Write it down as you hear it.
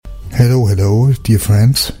hello, dear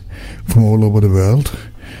friends from all over the world.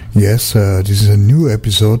 Yes, this is a new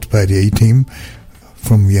episode by the A-Team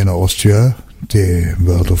from Vienna, Austria, the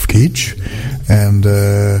world of Kitsch. And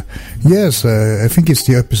yes, I think it's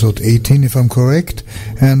the episode 18 if I'm correct.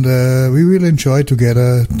 And we will enjoy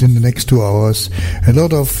together in the next 2 hours a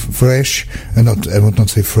lot of fresh, I would not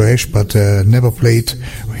say fresh, but never played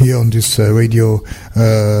here on this radio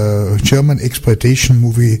German exploitation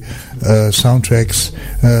movie soundtracks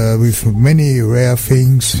with many rare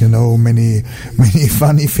things, you know, many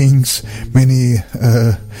funny things, many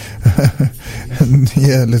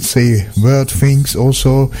yeah, let's say word things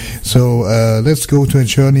also. So let's go to a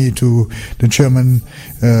journey to the German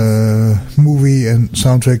movie and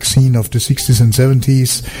soundtrack scene of the 60s and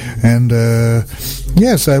 70s. And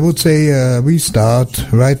yes, I would say we start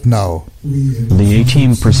right now. The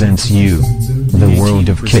A-Team presents you, the world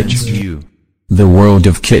of Kitsch. The world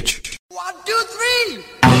of Kitsch. 1, 2, 3.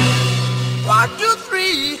 1, 2,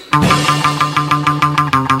 3.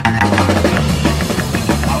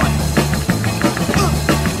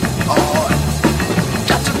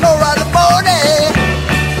 Got to know right about it,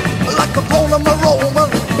 like a Poland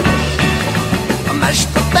Roman, a mashed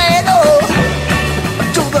potato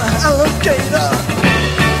to the alligator,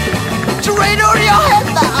 to rain on your head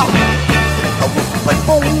now, with my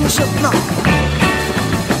bones now.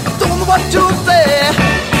 I don't know what to say,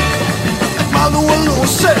 like my little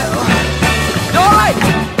cell. All right.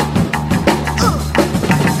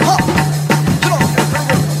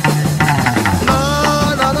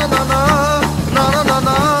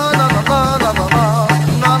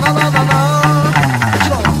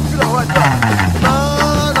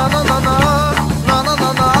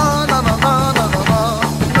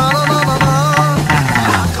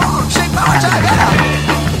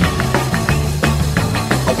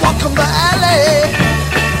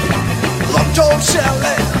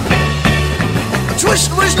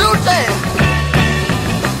 Twist, wish, no day.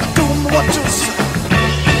 I don't know what to say.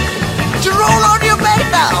 You roll on your back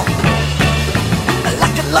now,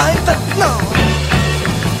 like a light that now.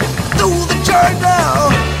 Do the turn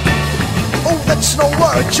now. Oh, that's no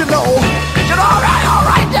word, you know. You're all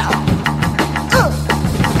right now.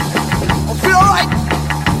 I feel all right.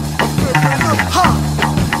 I feel pretty good, huh?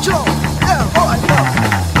 You know, yeah, all right now.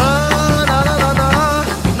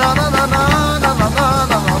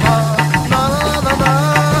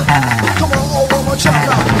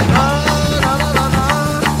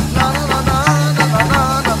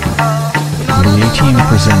 The A-Team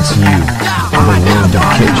presents you, the world of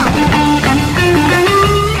Kitsch.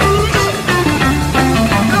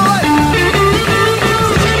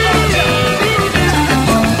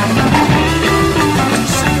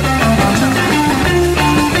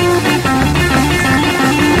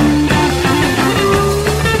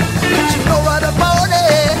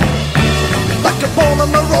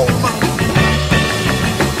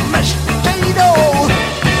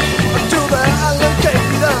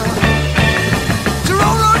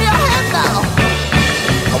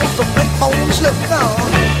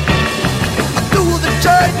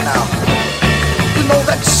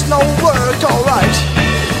 That's no word, alright.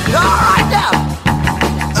 Alright now.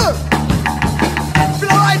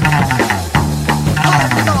 Feel alright? Oh,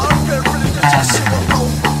 no, I feel really good. Just see what go.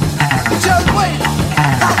 Just wait.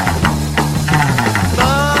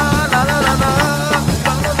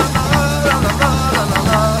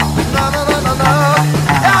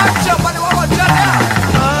 Yeah, somebody want to jump out.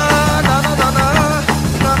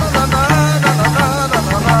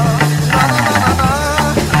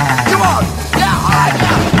 Come on. Yeah, alright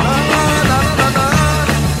now.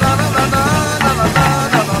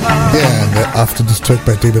 Yeah, and after this track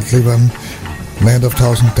by David Levan, Land of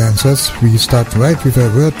Thousand Dancers, we start right with a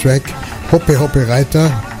word track, Hoppe Hoppe Reiter,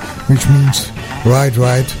 which means ride,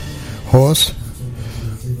 ride, horse.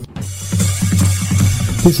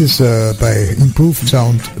 This is by Improved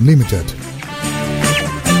Sound Limited.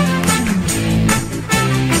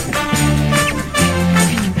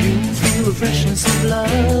 Feel the freshness of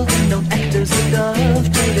love and don't act as a dove.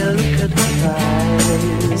 Take a look at her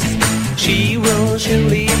eyes. She will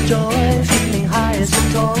surely enjoy feeling high as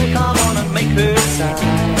a tall. Come on and make her sigh.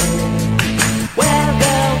 Well,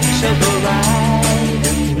 girl, we shall go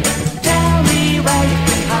riding. Tell me where you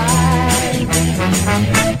can hide.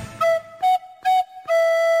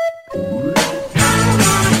 I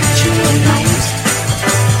wanna get you a night.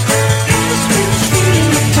 This feels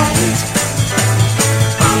really tight.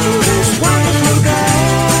 Oh, this wonderful girl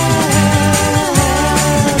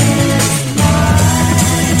is mine.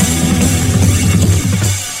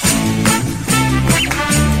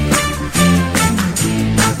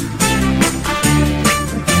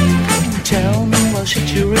 Tell me, well, should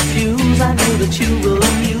you refuse? 'cause I know that you will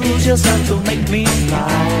amuse yourself to make me fly.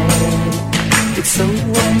 It's so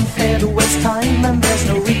unfair to waste time, and there's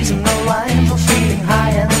no reason, no rhyme for feeling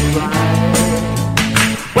high and dry.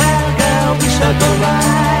 Well, girl, we shall go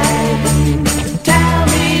riding. Tell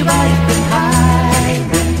me why you've been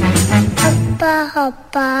hiding. Hoppa,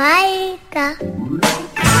 hoppa, aika.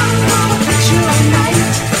 I'm gonna put you all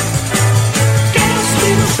night. Guess we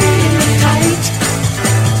were feeling tight.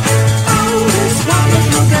 Oh, this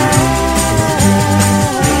wonderful girl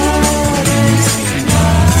is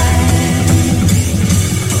mine.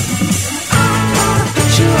 I'm gonna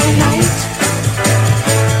put you all night.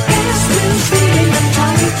 Guess we were feeling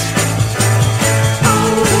tight. Oh,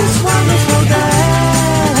 this wonderful girl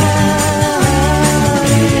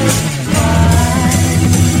is mine.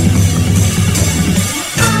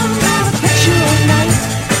 I'm gonna put you all night.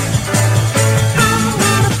 I'm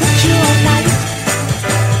gonna put you all night.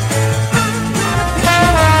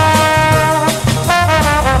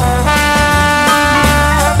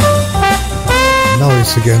 Now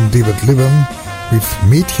it's again David Libbon with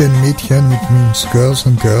Mädchen, Mädchen, it means girls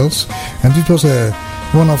and girls. And it was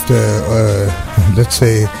one of the, let's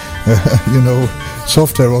say,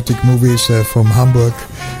 soft erotic movies from Hamburg,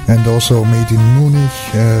 and also made in Munich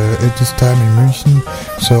at this time in München.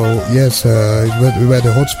 So yes, we were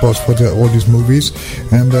the hotspots for all these movies.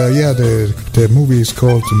 And the movie is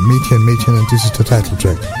called Mädchen, Mädchen, and this is the title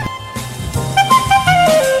track.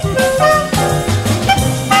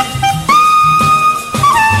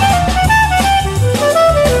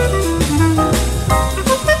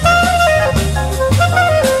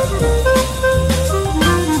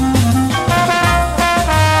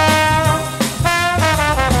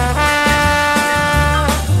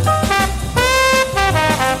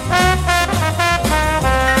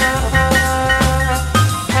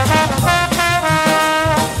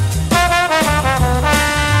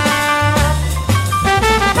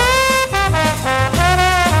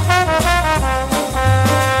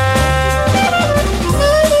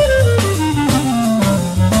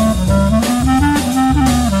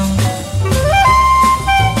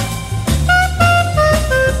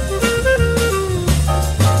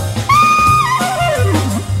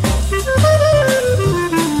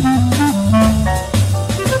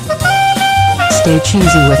 Stay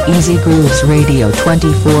cheesy with Easy Grooves Radio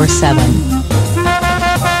 24/7.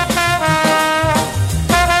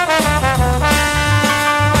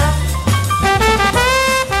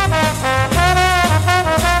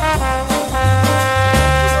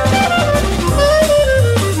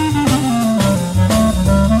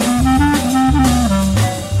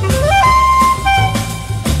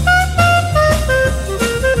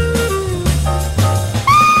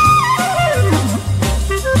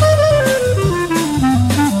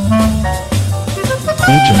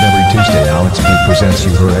 Each and every Tuesday, Alex P presents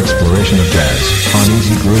you her exploration of jazz on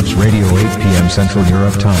Easy Grooves Radio, 8 p.m. Central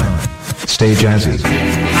Europe Time. Stay jazzy.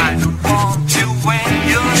 I don't want you when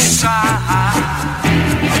you're side.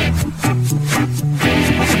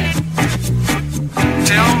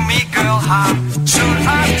 Tell me, girl, how should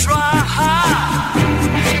I try?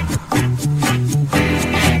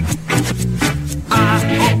 I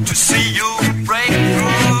hope to see you break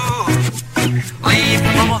through. Leave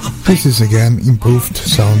all the This is again Improved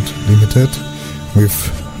Sound Limited with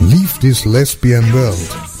Leave This Lesbian World.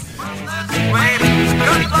 wait.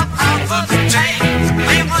 Good luck out the day.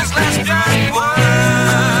 Leave this lesbian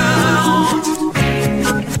world.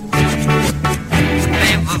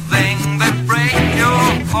 Leave the thing that break your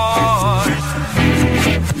heart.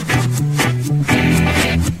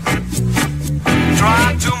 Try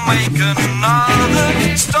to make another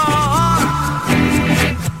start.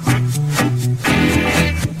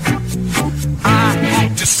 I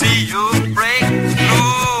hope to see you break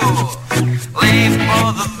through. Leave for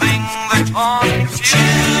the thing that haunts you.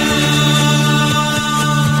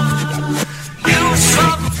 You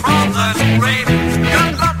suffer from that rape.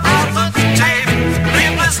 Good luck on the tape.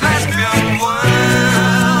 Leave this lesbian world.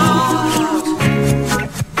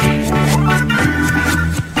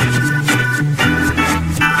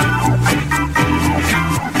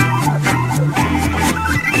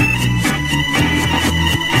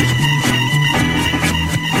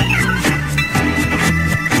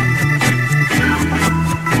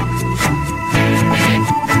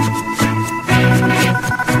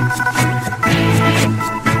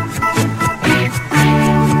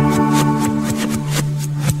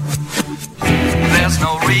 There's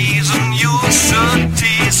no reason you should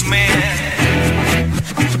tease me.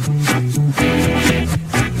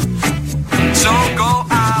 So go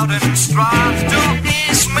out and strive to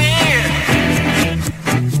ease me.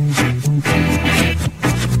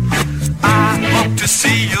 I hope to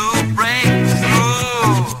see you break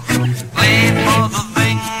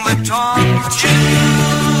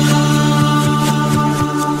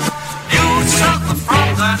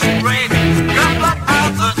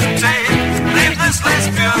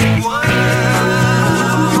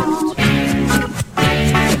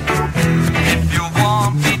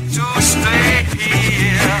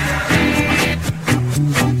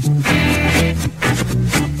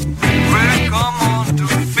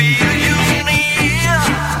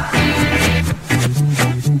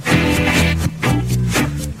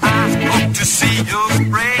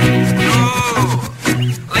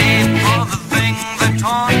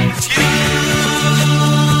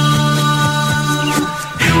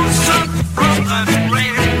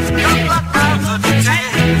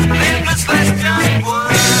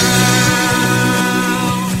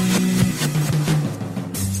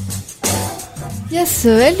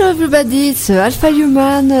Yes, hello everybody, it's Alpha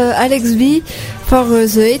Human, Alex B, for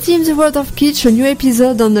the 18th The World of Kitsch, a new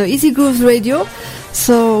episode on Easy Grooves Radio.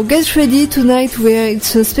 So get ready tonight,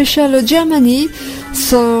 it's a special Germany,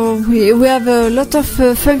 so we have a lot of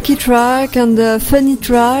funky track and funny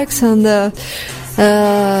tracks, and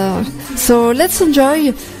so let's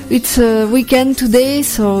enjoy. It's a weekend today,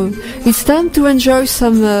 so it's time to enjoy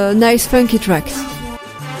some nice funky tracks.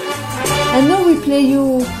 And now we play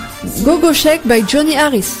you Go Go Shake by Johnny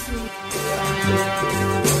Harris.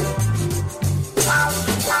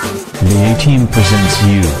 The A-Team presents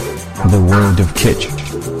you, The World of Kitsch.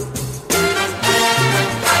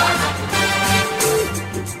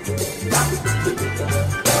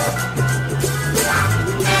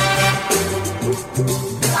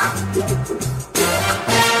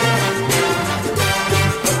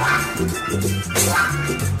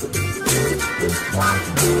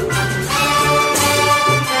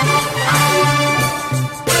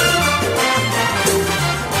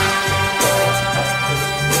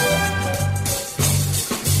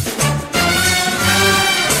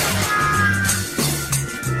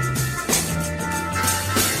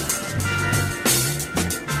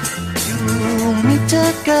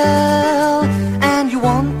 Girl, and you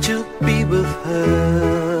want to be with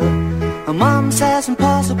her. Her mom says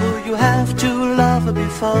impossible, you have to love her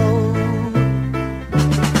before.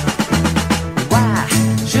 Why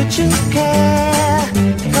should you care?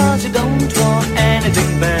 Because you don't want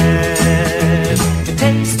anything bad. Your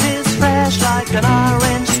taste is fresh like an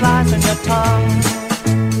orange slice on your tongue.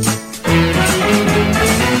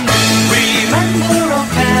 Remember our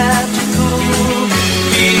Captain Cool,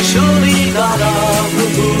 he surely got off the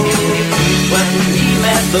moon when he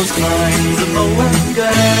met those kinds of Owen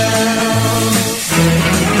girls.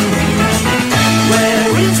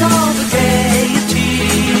 Where is all the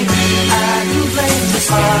gaiety and you blame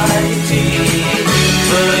society,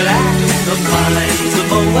 but I do the kinds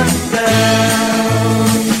of Owen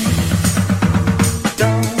girls.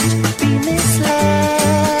 Don't be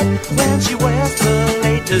misled when she wears the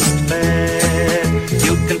latest bed.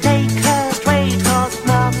 You can take her straight, cause it's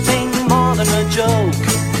nothing more than a joke.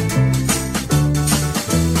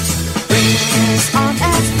 Things aren't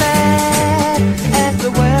as bad as they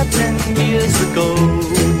were 10 years ago.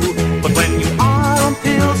 But when you are on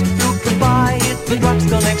pills, you can buy it the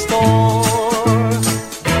drugstore next door.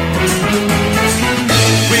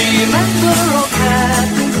 Remember old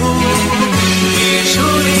Captain Cool, he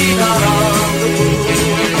surely got on the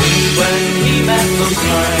moon when he met those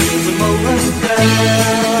kinds of Owen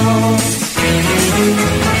girls.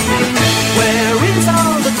 Where is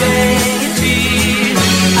all the gaiety?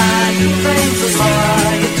 I do blame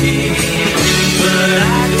society, but I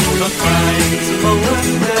do not find some Owen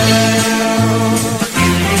girls.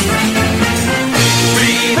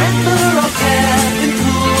 Remember our Captain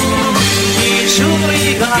Cool, he surely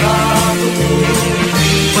got on the moon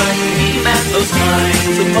when he met those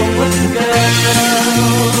kinds of Owen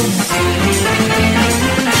girls.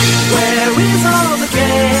 Where is all the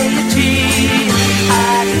gaiety? I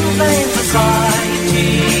do blame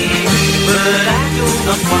society, but I do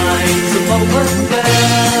not find some Owen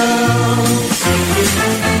girls.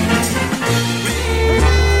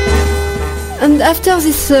 And after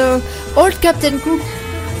this old Captain Cook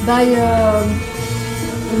by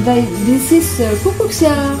this is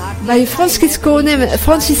Kuckucksjahr by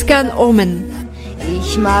Franziska Orman.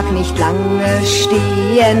 Ich mag nicht lange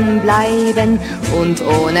stehen bleiben und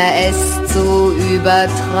ohne es zu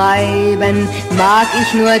übertreiben, mag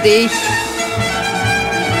ich nur dich.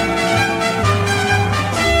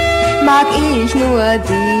 Mag ich nur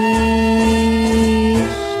dich,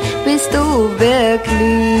 bist du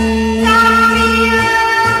wirklich?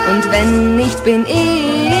 Und wenn nicht, bin ich.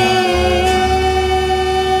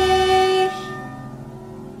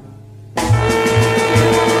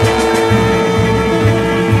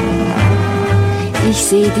 Ich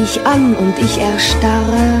seh dich an und ich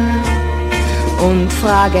erstarre und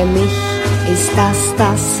frage mich, ist das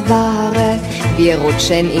das Wahre? Wir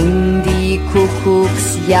rutschen in die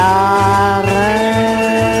Kuckucksjahre.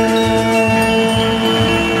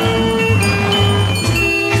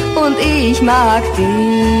 Und ich mag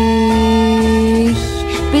dich,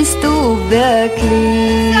 bist du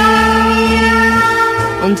wirklich?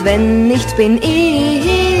 Und wenn nicht, bin ich.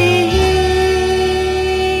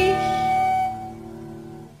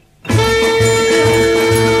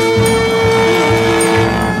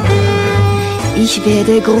 Ich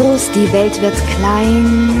werde groß, die Welt wird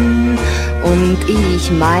klein und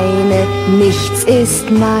ich meine, nichts ist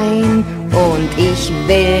mein und ich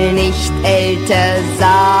will nicht älter sein.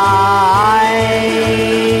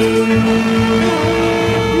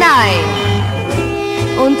 Nein,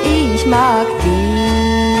 und ich mag dich.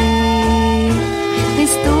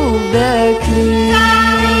 Bist du wirklich?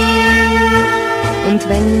 Und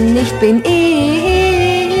wenn nicht, bin ich.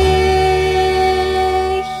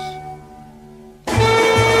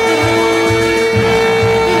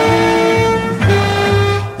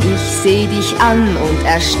 Ich seh dich an und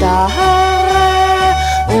erstarre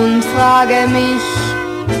und frage mich,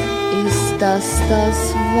 ist das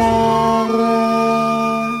Wahre?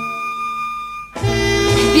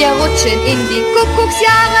 Wir rutschen in die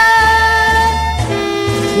Kuckucksjahre.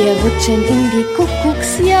 Wir rutschen in die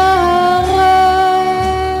Kuckucksjahre.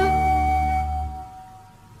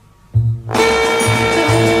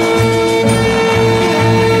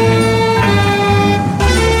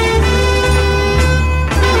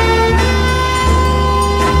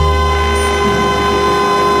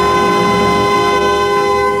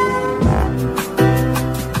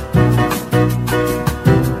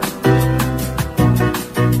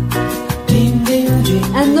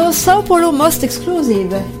 And now Sao Paulo most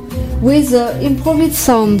exclusive, with improved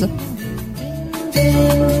sound. The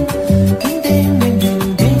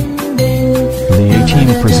A-Team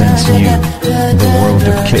presents you, The World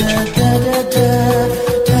of Kitsch.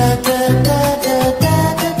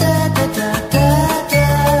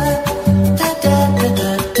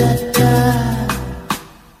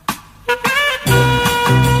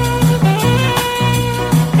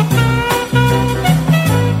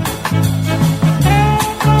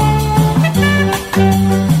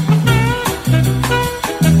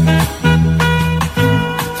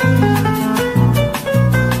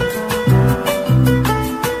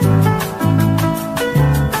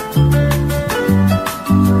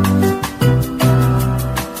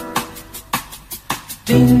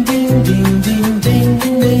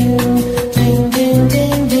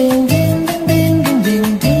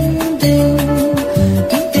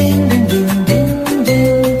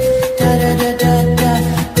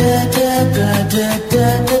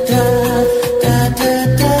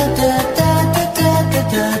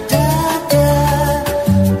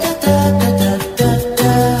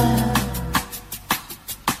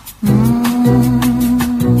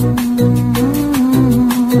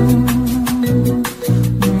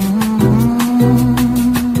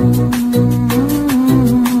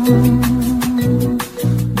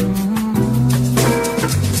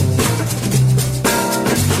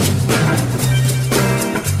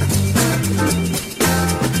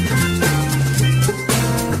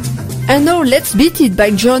 And now Let's Beat It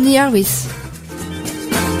by Johnny Harris.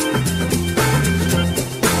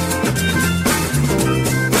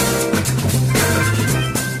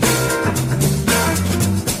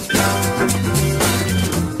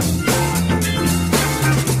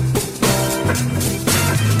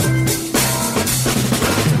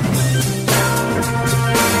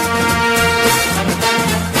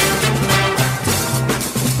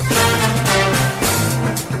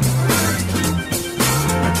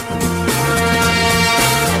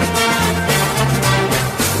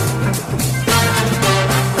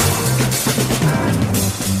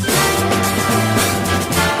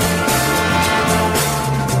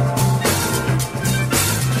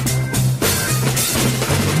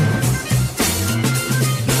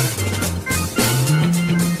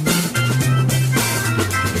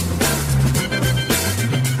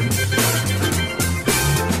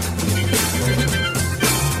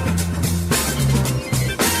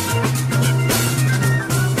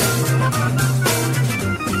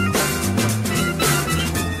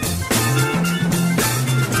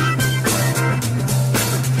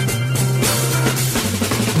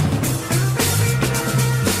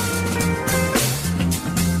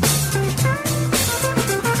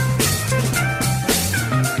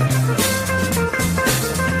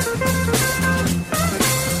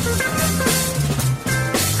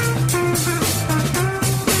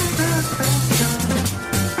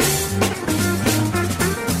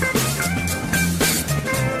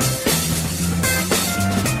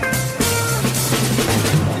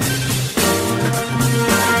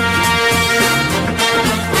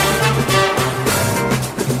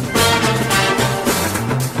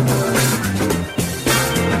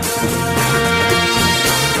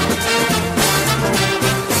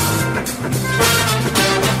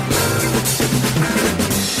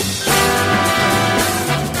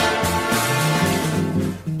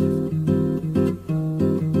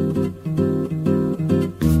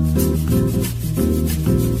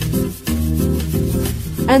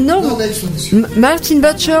 And now Martin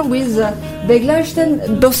Butcher with Begleichen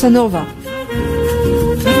Bossa Nova.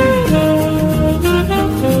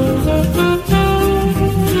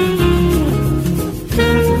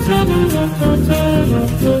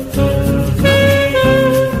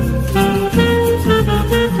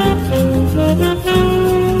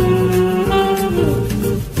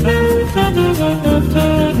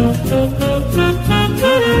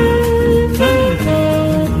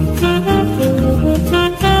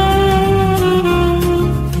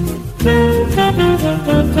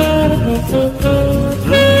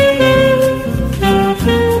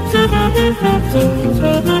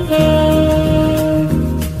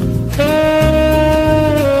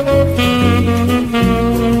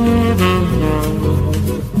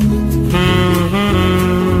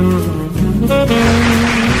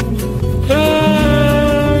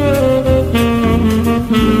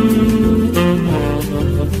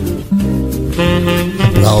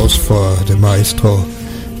 Maestro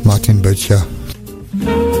Martin Böttcher.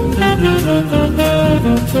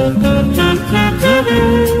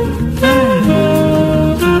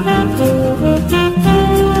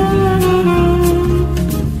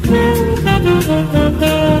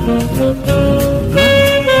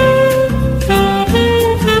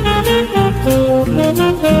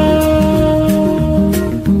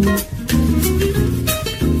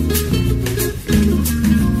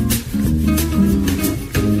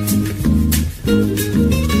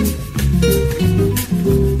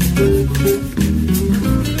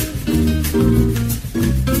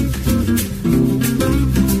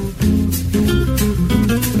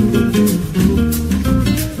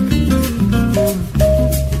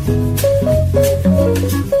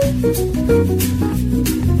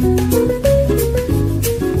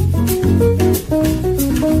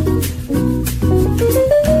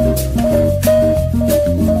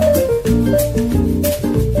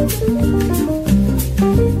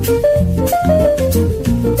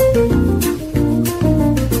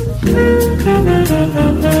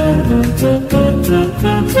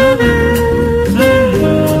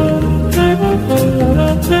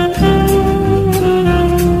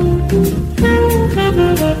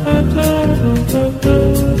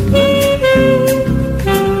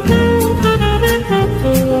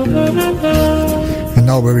 And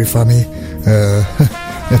now very funny,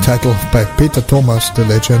 a title by Peter Thomas, the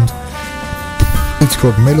legend. It's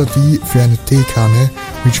called Melodie für eine Teekanne,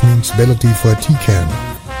 which means melody for a tea can.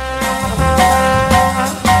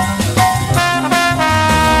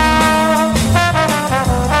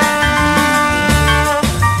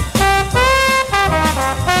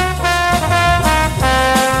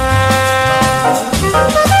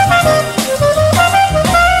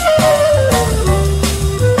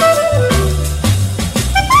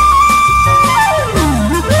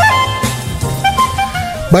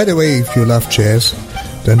 By the way, if you love jazz,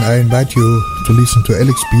 then I invite you to listen to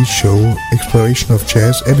Alex B's show, Exploration of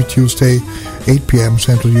Jazz, every Tuesday, 8 p.m.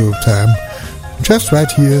 Central Europe Time, just right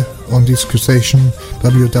here on this station,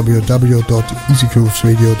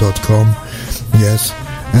 www.easygroovesradio.com. Yes,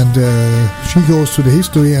 and she goes to the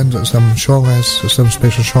history and some genres, some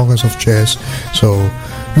special genres of jazz. So,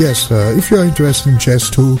 yes, if you are interested in jazz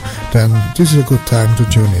too, then this is a good time to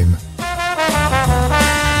tune in.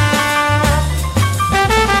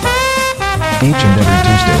 Each and every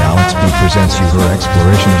Tuesday, Alex B presents you her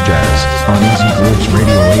exploration of jazz on Easy Grooves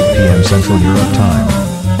Radio, 8 p.m. Central Europe Time.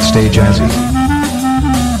 Stay jazzy.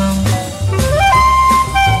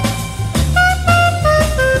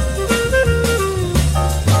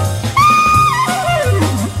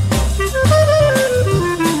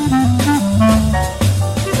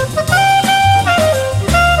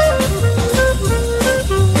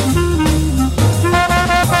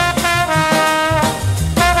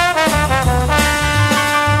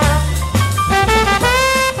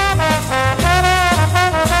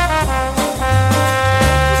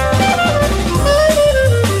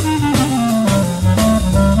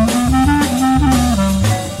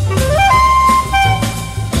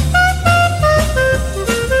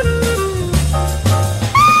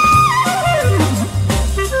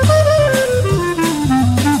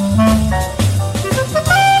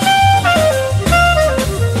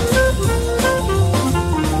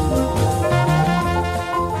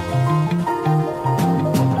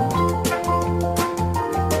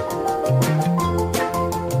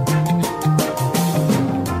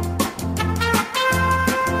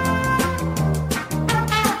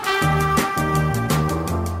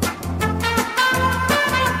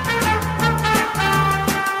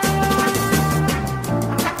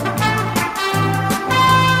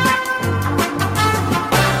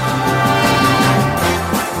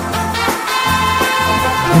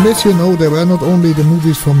 And as you know, there were not only the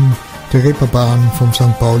movies from the Reeperbahn from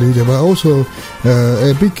St. Pauli, there were also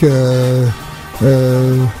a big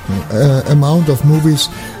amount of movies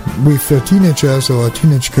with teenagers or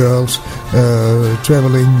teenage girls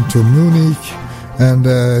traveling to Munich. And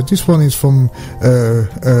this one is from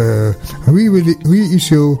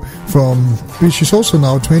reissue from, which is also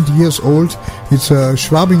now 20 years old. It's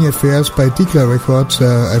Schwabing Affairs by Diggler Records.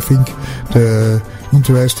 I think the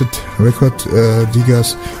interested record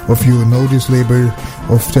diggers of you know this label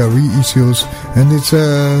of their reissues, and it's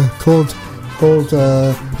called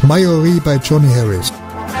Mayori by Johnny Harris.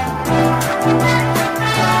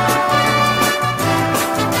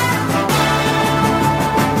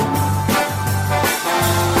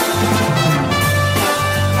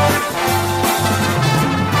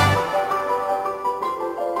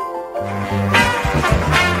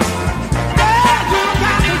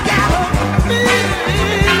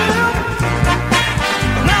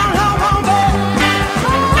 Now,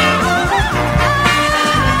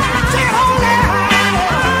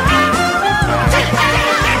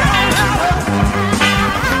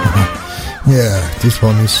 Yeah, this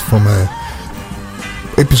one is from a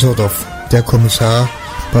episode of Der Kommissar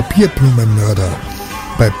Papierblumenmörder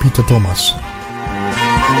by Peter Thomas.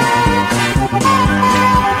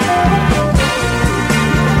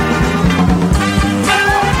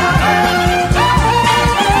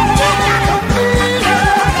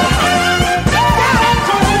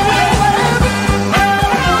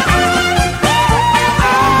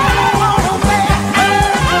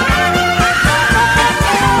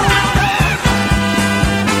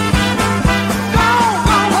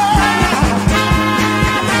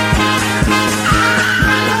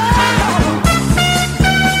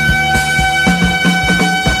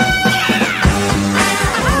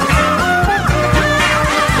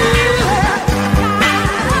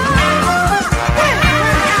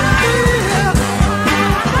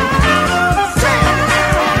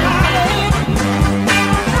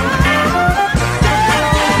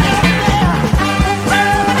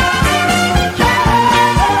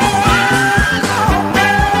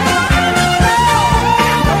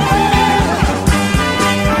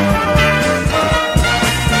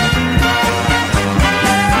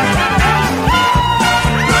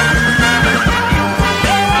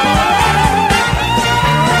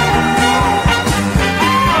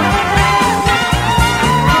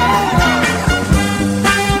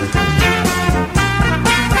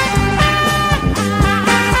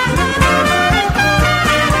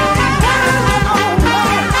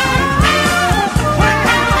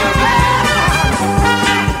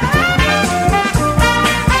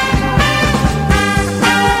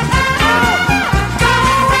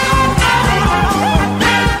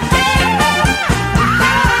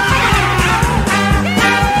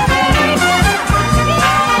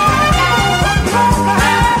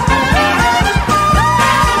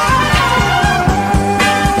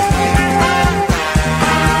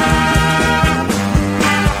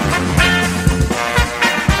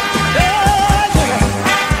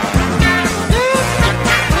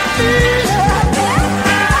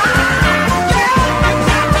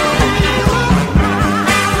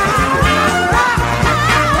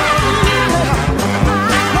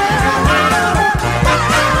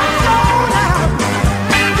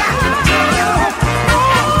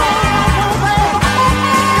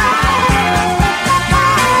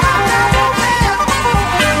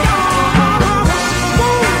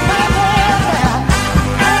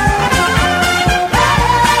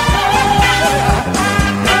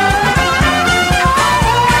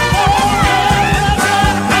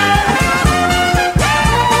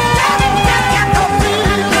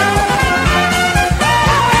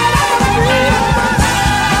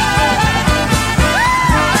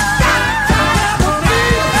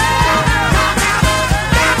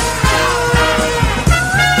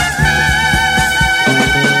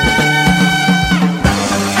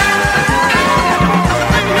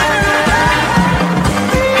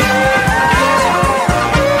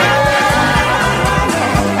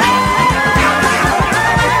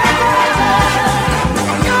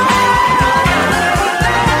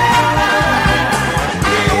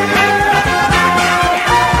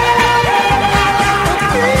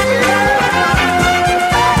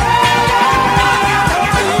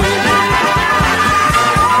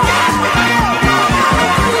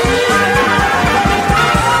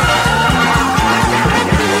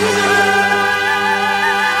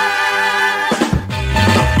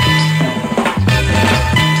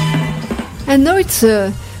 And now it's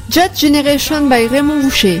Jet Generation by Raymond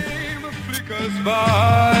Boucher.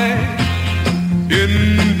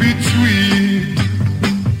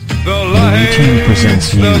 The team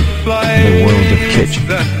presents you the world of kitsch.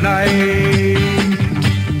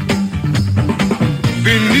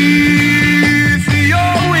 Beneath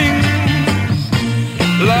your wings,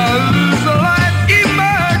 love's a light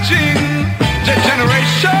emerging. Jet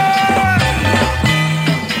generation,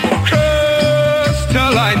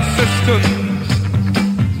 crystalline systems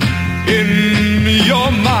in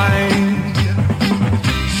your mind,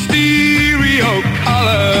 stereo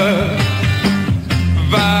color,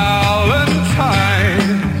 Valentine's,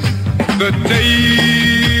 the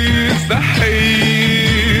days, the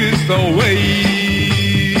haze, the waves.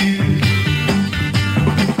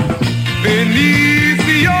 Beneath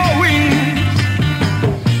your wings,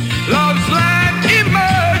 love's light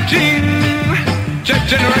emerging. Jet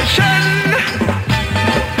generation,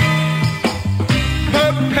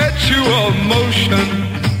 perpetual motion.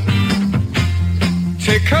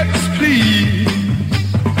 Tickets, please.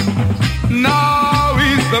 Now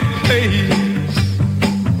is the pace,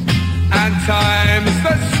 and time's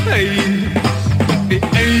the space. The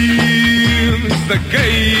aims, the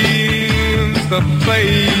games, the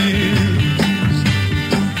plays.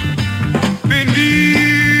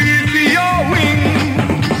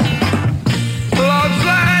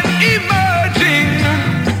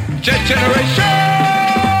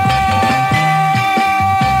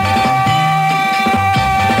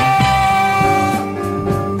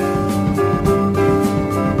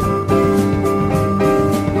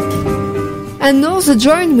 know the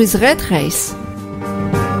joint with Red Race.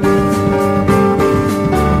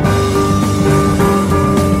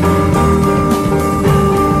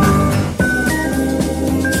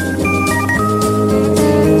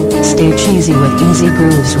 Stay cheesy with Easy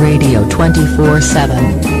Grooves Radio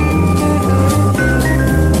 24/7.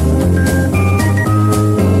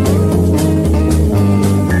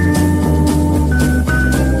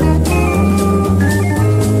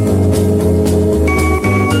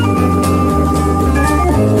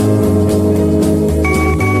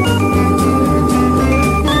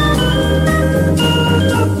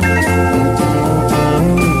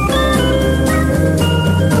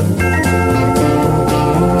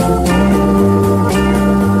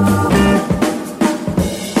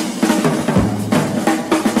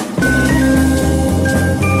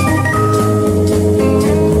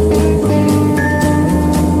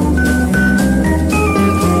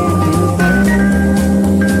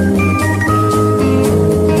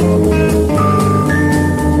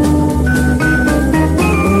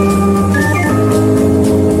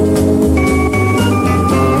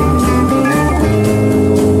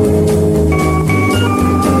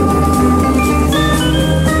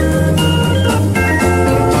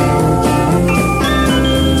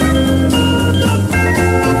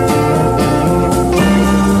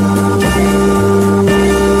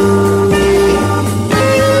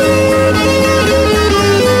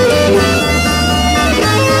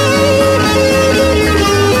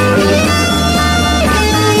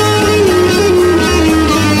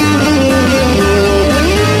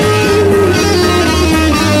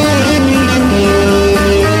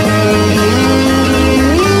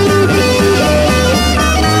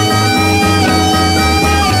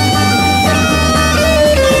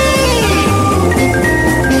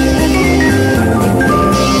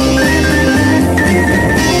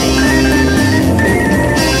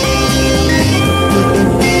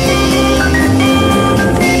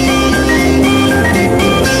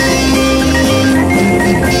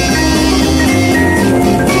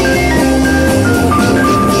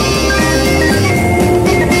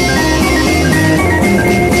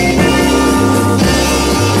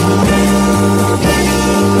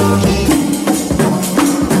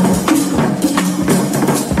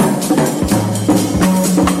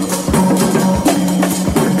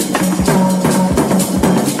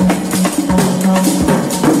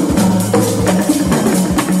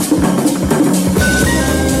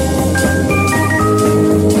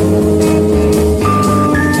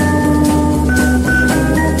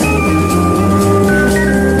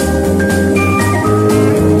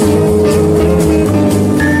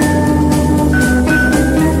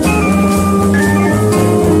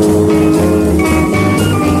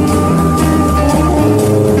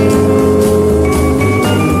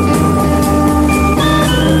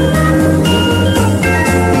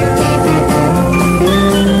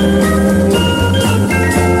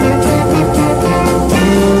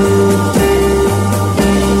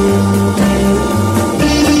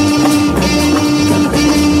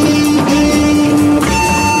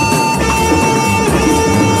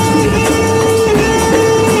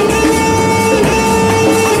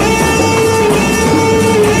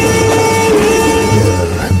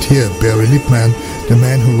 the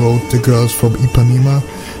man who wrote The Girls from Ipanema,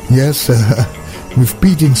 yes, with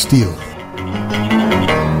Beating Steel.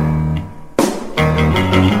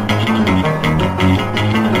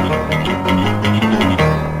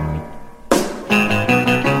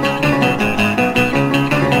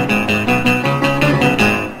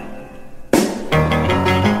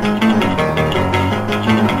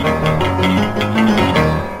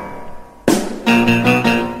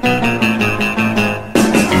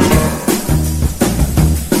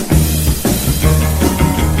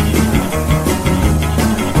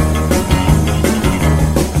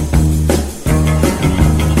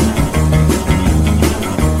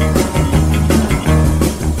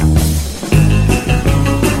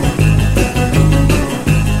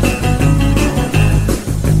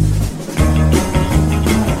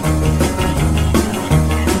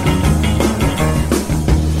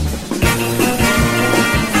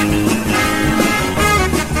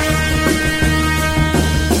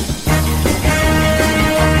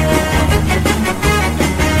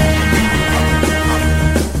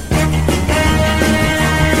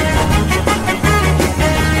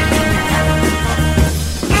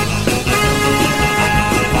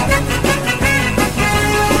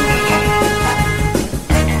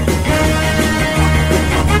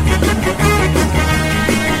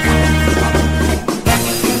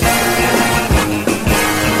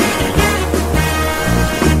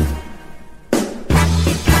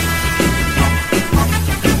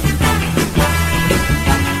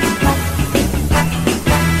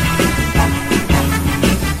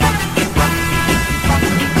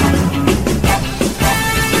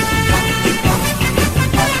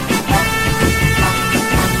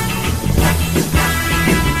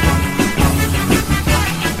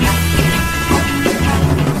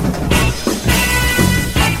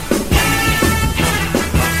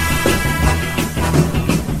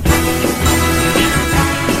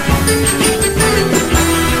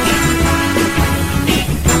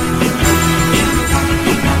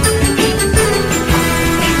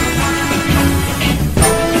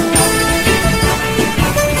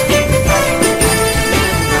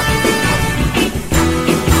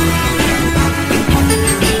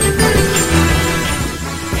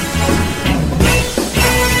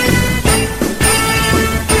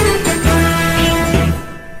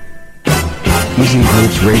 Easy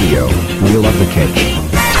Grooves Radio, Wheel Up the Cage.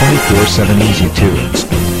 24/7 Easy Tunes.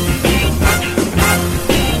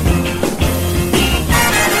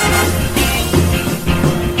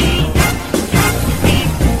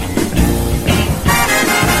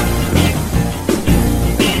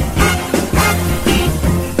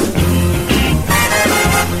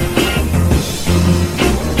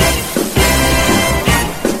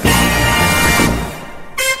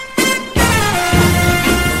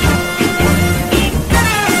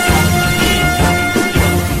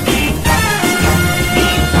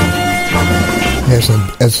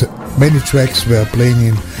 As many tracks were playing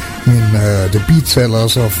in the beat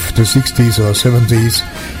sellers of the 60s or 70s.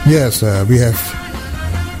 Yes, we have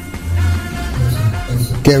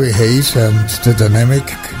Gary Hayes and the Dynamic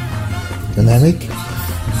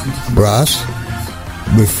Brass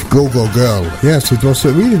with Go Go Girl. Yes, it was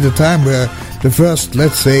really the time where the first,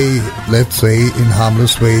 let's say in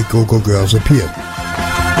harmless way, Go Go Girls appeared.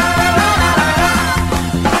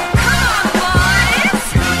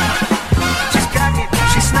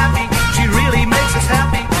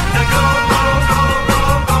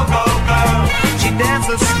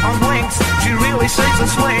 Sings and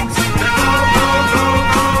swings. Go, go, go,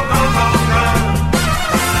 go, go, go, go.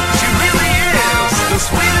 She really is the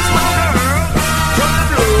sweetest little girl from the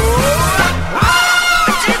blue. Oh,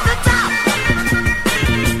 she's the top.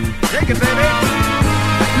 Take it, baby.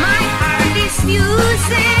 My heart is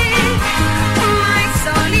music. My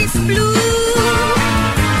soul is blue.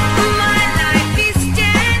 My life is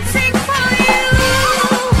dancing for you.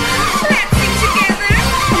 Let's sing together.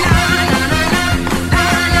 La la la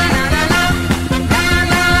la, la la la la la.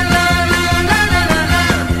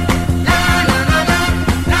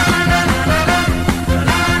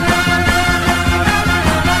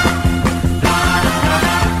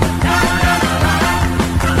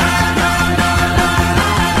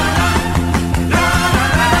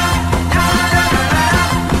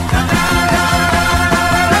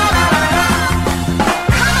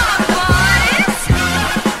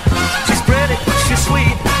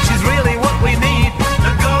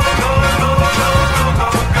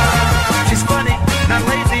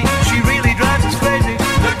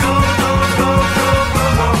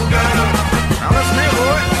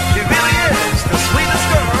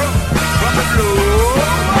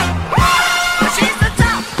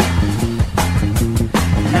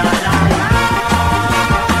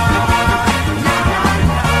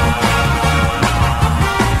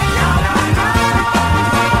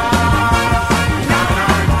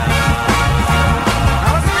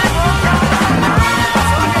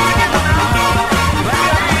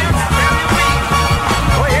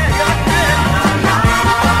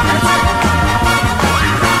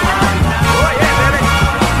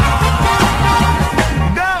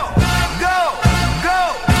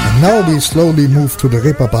 Now we slowly move to the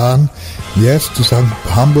Reeperbahn, yes, to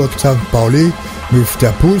Hamburg St. Pauli, with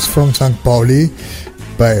Der Puls von St. Pauli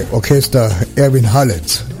by Orchester Erwin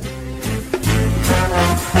Hallett.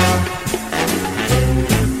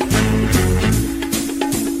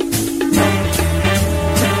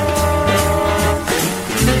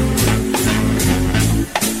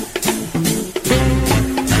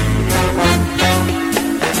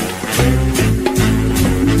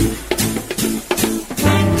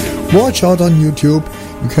 Watch out on YouTube,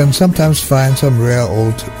 you can sometimes find some rare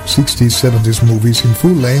old 60s, 70s movies in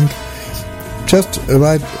full length, just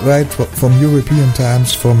right from European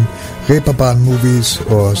times, from Reeperbahn movies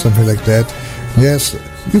or something like that. Yes,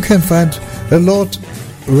 you can find a lot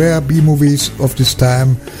rare B-movies of this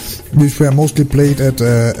time, which were mostly played at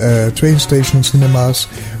train station cinemas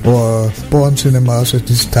or porn cinemas at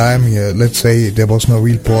this time. Yeah, let's say there was no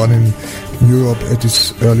real porn in Europe at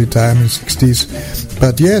this early time in 60s.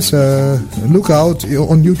 But yes, look out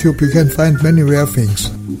on YouTube, you can find many rare things.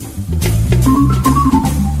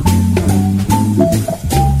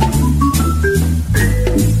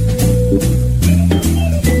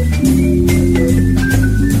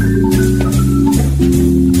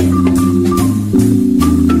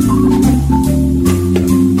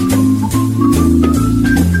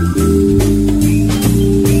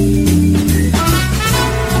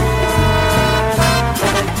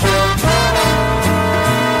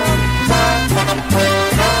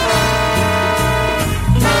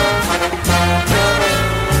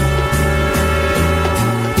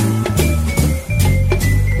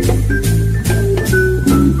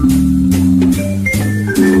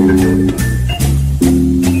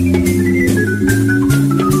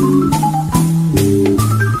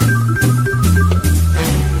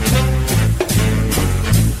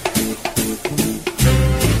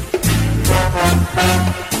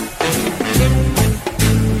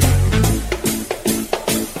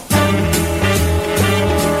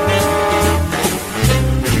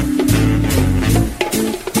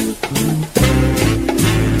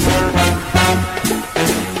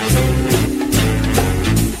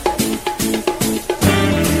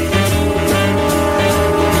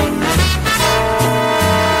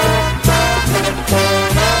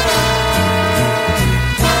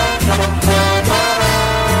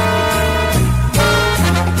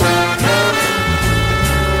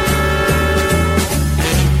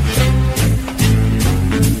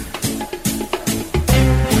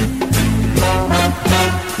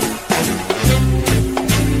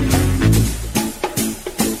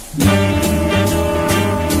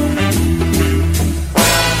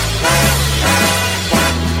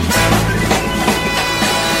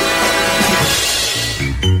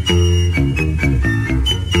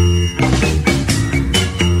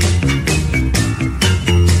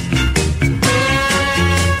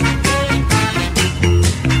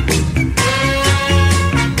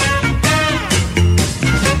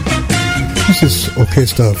 This is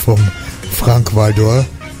orchestra from Frank Waldor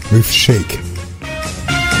with Shake.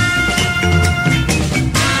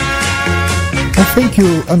 I think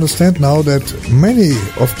you understand now that many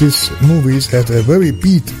of these movies had a very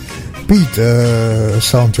beat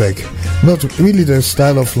soundtrack. Not really the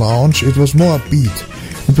style of lounge, it was more beat.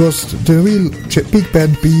 It was the real big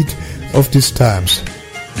band beat of these times.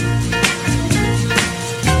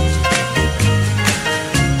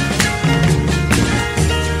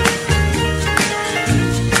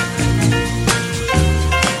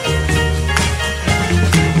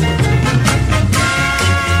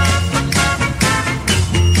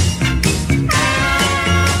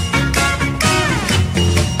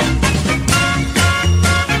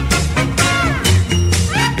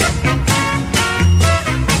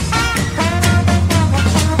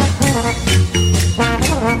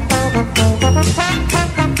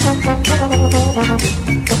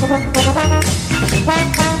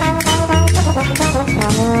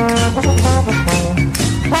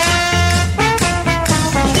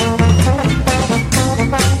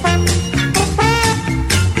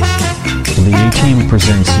 The A-Team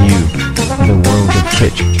presents you, The World of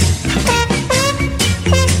Kitsch.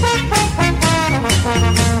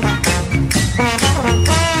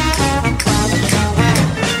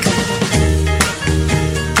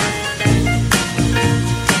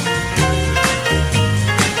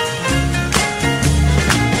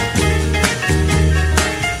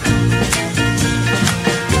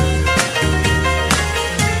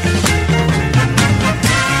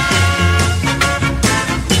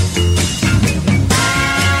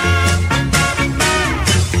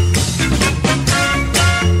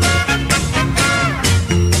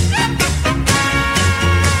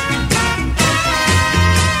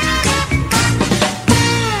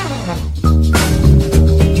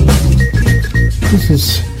 This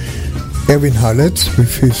is Erwin Hallett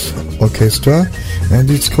with his orchestra, and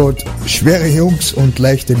it's called Schwere Jungs und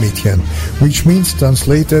leichte Mädchen, which means,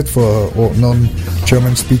 translated for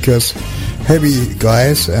non-German speakers, heavy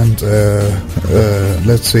guys and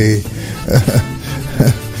let's say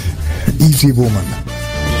easy woman.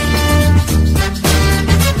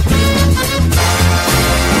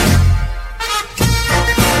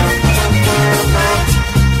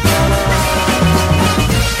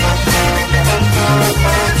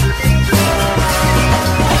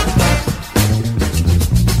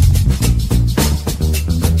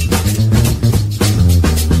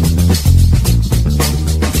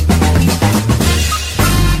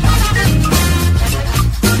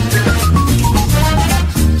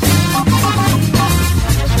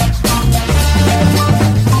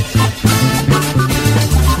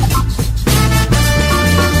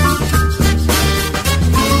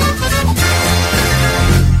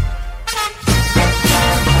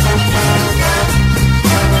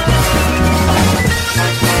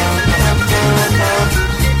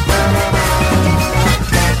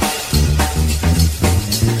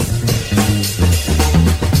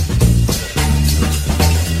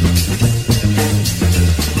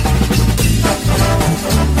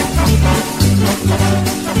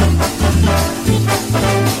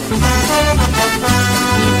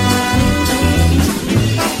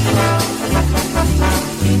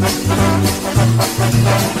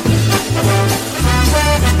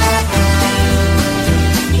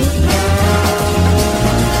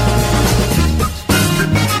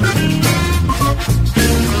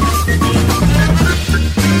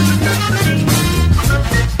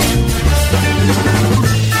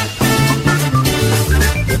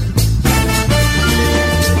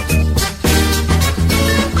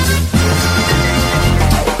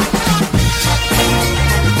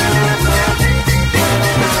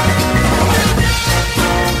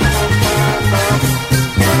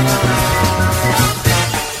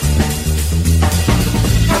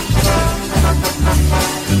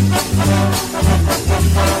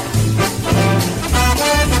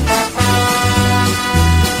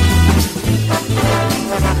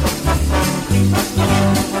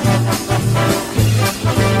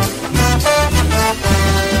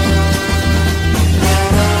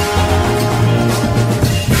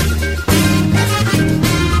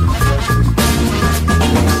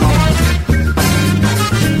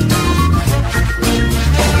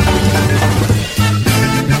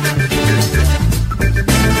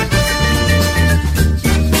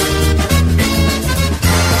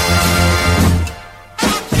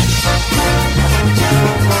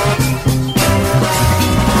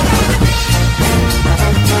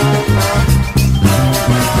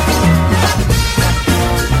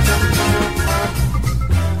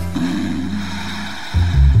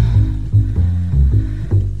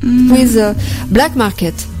 With Black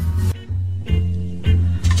Market.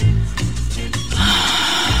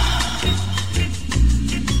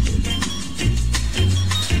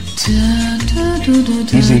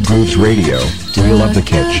 Easy Grooves Radio, we love the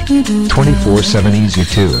kitsch. 24/7 Easy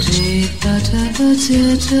Tunes.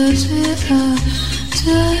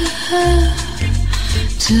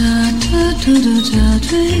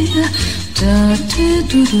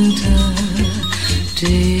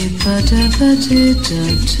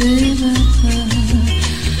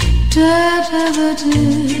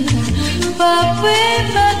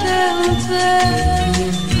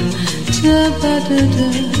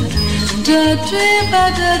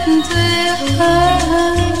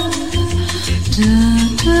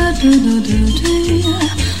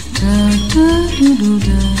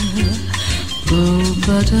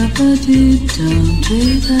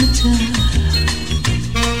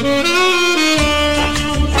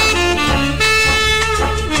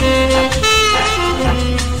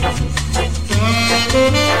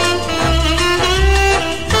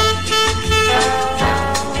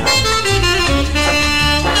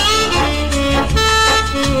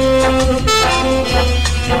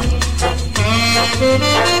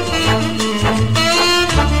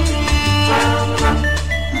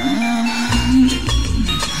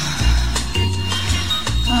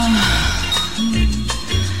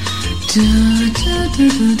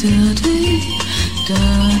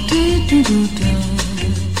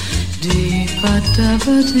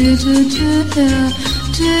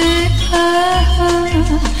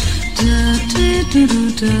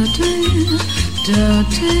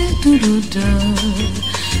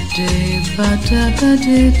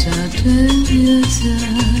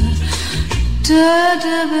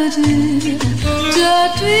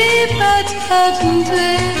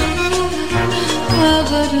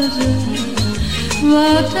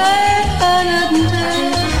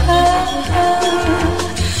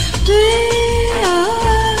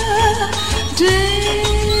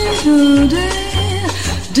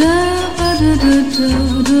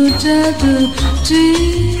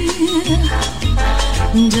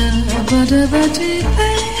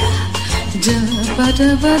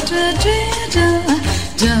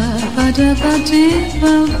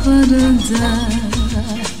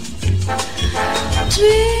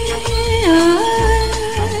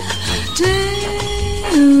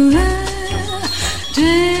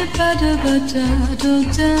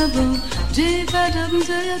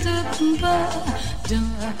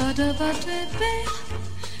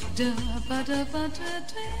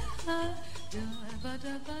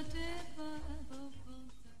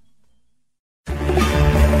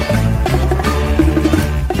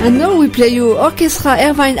 And now we play you Orchestra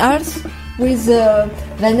Irvine Hals with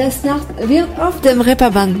Van Esnart Wird auf dem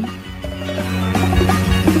Reeperbahn.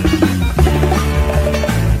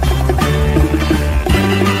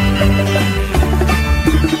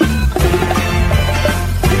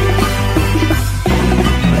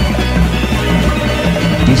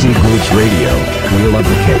 Easy Grooves Radio, we love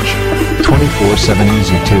the kitsch. 24/7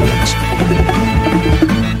 Easy Tunes.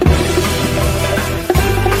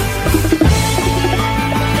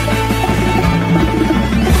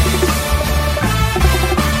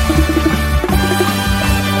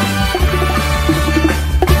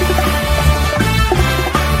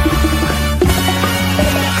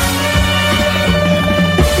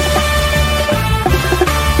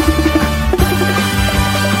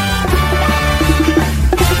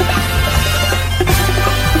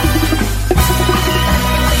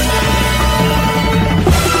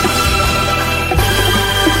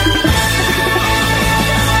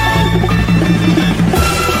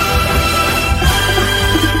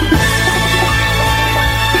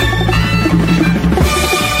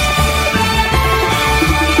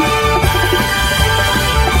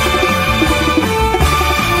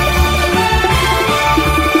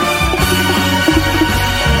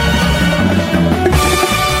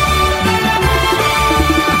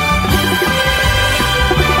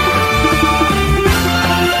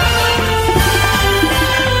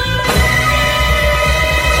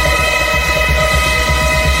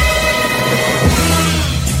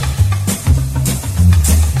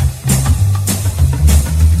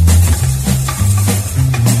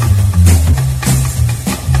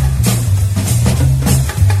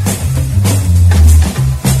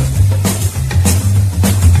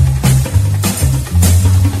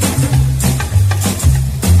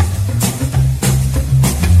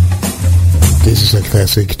 This is a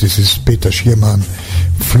classic. This is Peter Schiermann,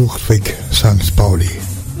 Fluchtweg St. Pauli.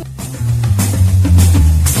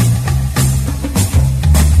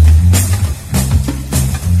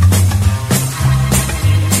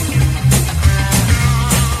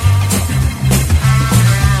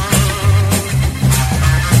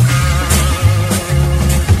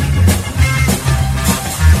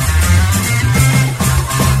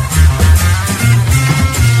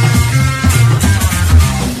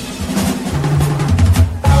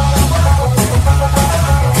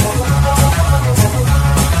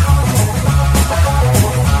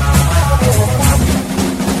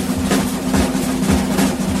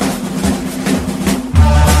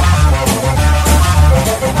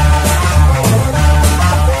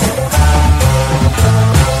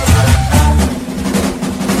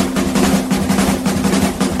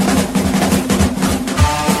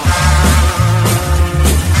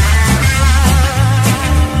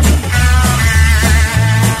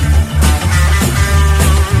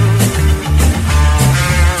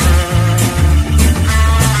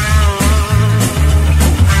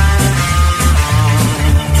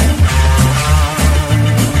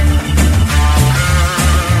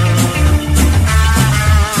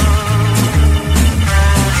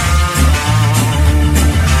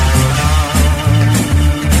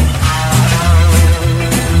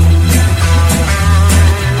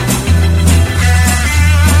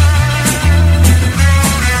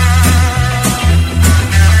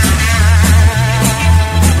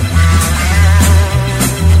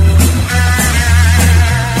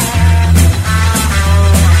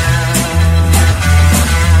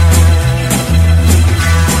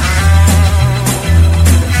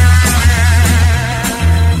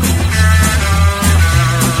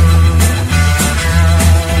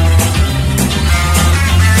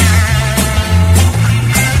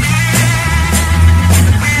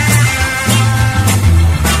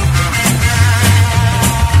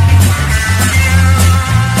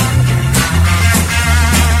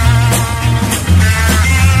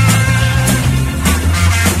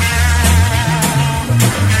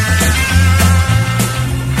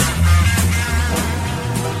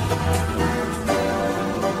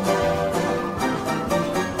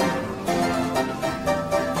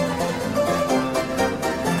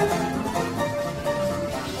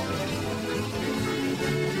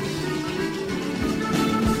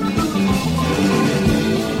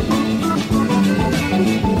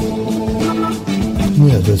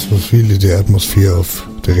 Yeah, that was really the atmosphere of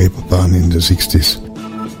the Reeperbahn in the 60s.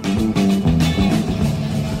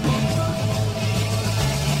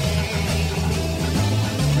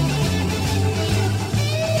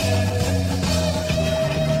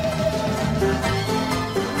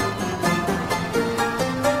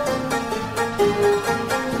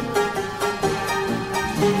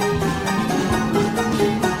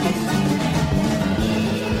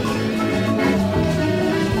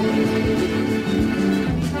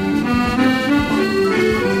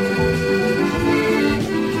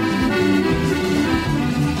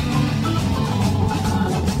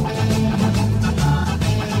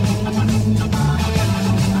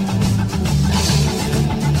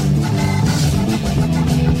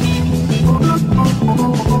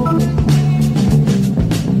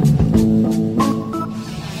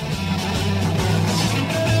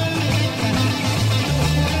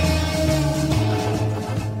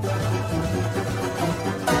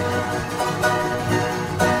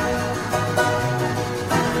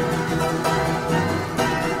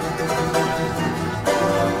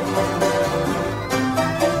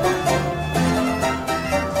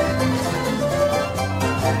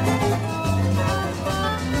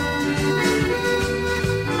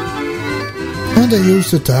 And I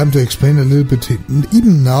use the time to explain a little bit,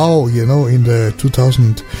 even now, in the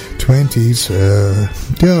 2020s,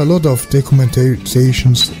 there are a lot of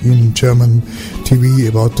documentations in German TV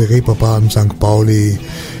about the Reeperbahn, St. Pauli,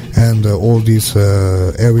 and all these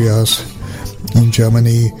areas in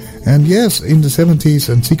Germany. And yes, in the 70s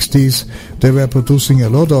and 60s, they were producing a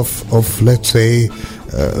lot of let's say,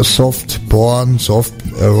 soft porn, soft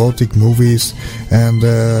erotic movies, and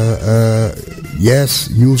yes,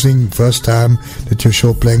 using first time that you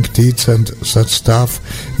show blank tits and such stuff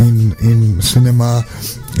in cinema.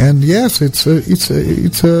 And yes, it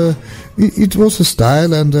was a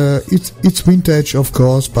style, and it's vintage, of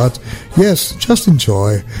course, but yes, just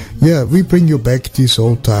enjoy. Yeah, we bring you back these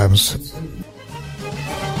old times.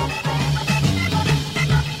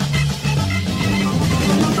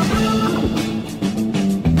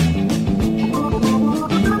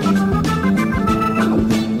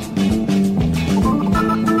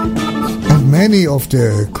 Many of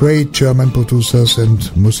the great German producers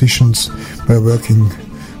and musicians were working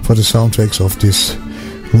for the soundtracks of these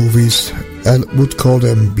movies. I would call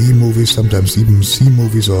them B movies, sometimes even C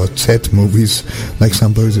movies or Z movies, like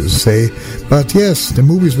some people say. But yes, the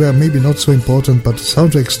movies were maybe not so important, but the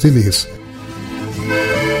soundtrack still is.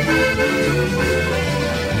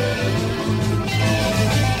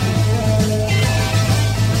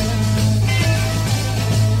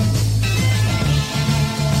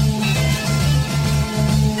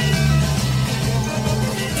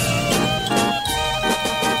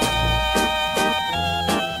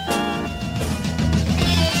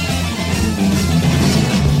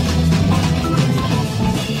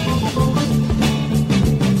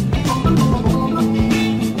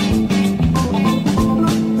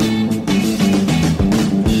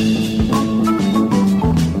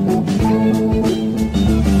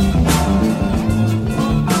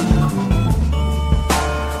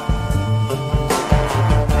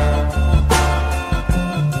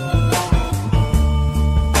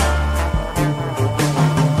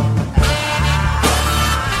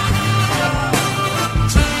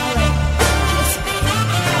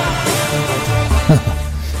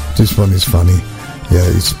 This one is funny. Yeah,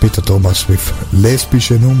 it's Peter Thomas with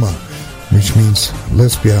Lesbische Nummer, which means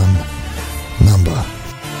lesbian number.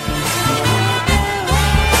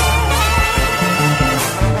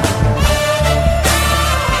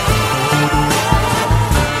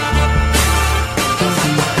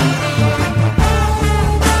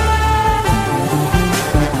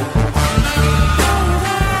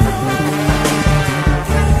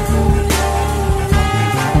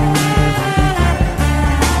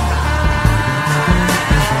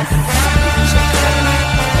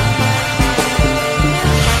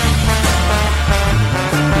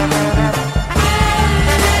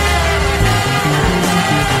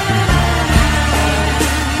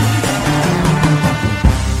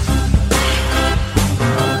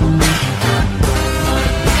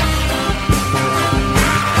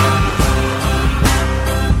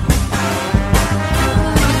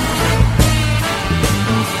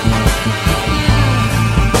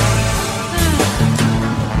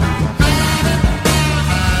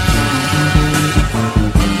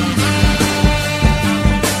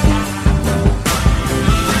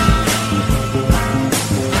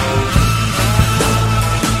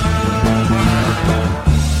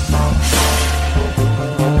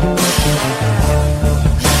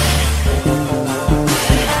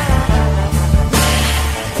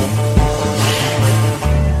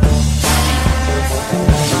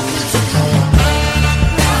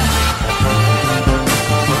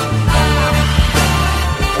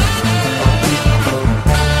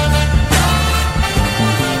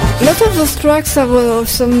 those tracks are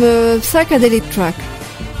some psychedelic track.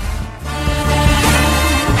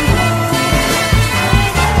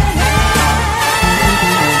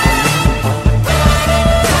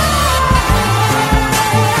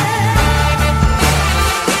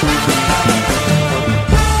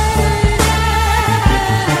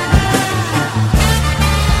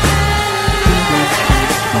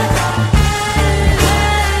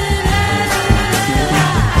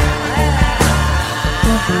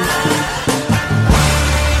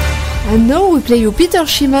 And now we play you Peter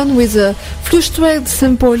Shimon with a Fluchtweg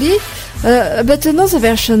Symphonie, but another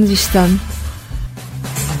version this time.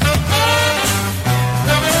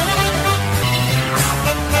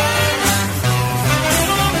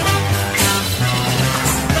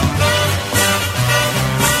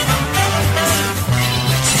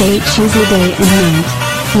 Stay choosy day and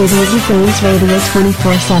night. With Easy Grooves Radio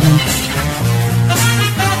 24/7.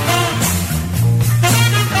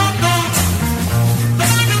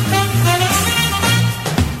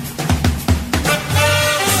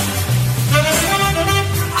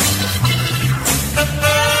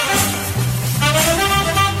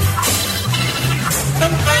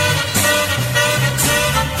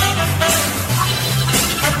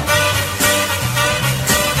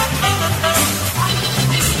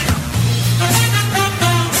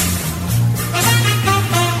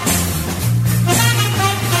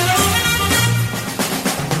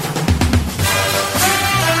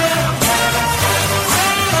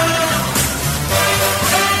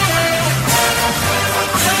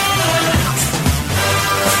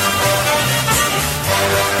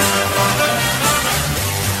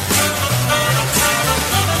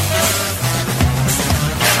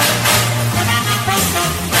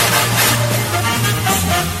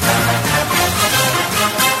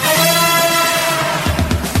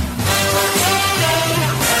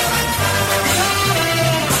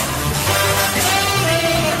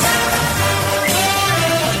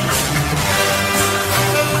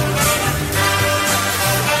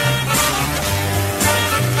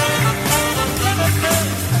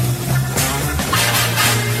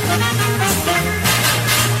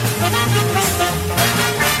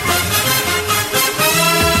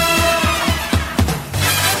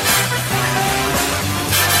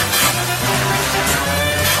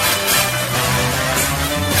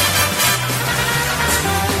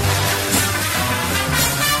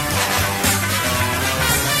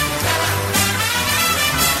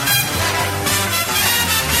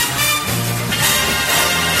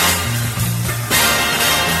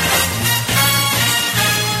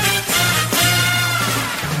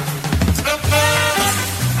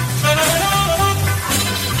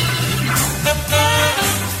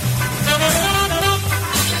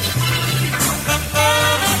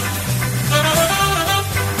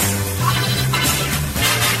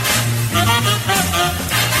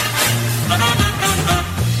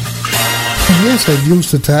 Yes, I've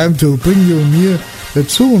used the time to bring you near that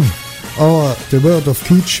soon The World of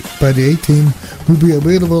Kitsch by the A-Team will be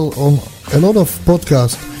available on a lot of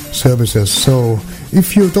podcast services. So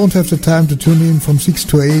if you don't have the time to tune in from 6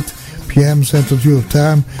 to 8 p.m. Central Europe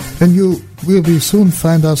time, then you will be soon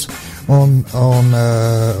find us on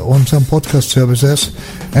some podcast services.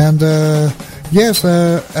 And yes,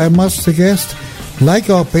 I must suggest, like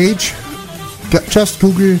our page, just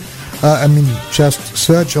Google. Just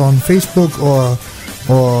search on Facebook or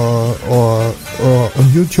on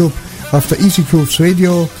YouTube after Easy Grooves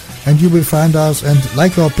Radio, and you will find us. And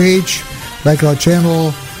like our page, like our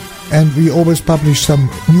channel, and we always publish some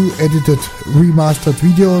new edited, remastered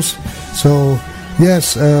videos. So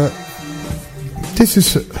yes, this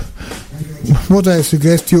is what I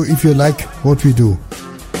suggest you if you like what we do.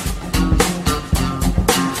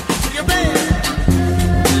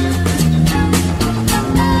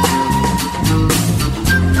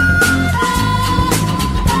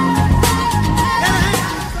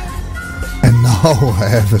 Oh, I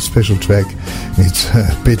have a special track. It's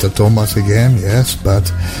Peter Thomas again, yes,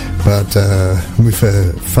 but with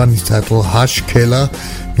a funny title, Hush Keller,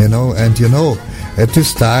 and at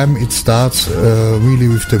this time it starts really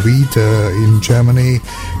with the beat in Germany,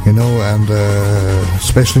 and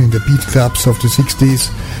especially in the beat clubs of the 60s,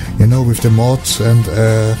 with the mods, and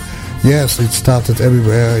yes, it started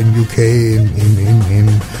everywhere in UK, in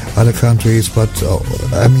other countries, but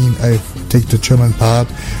I take the German part,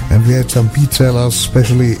 and we had some beat sellers,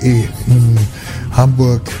 especially in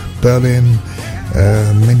Hamburg, Berlin,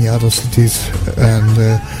 many other cities,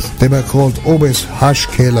 and they were called always Hush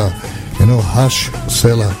Keller, Hush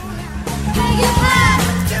Seller.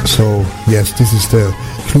 So yes, this is the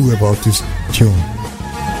clue about this tune.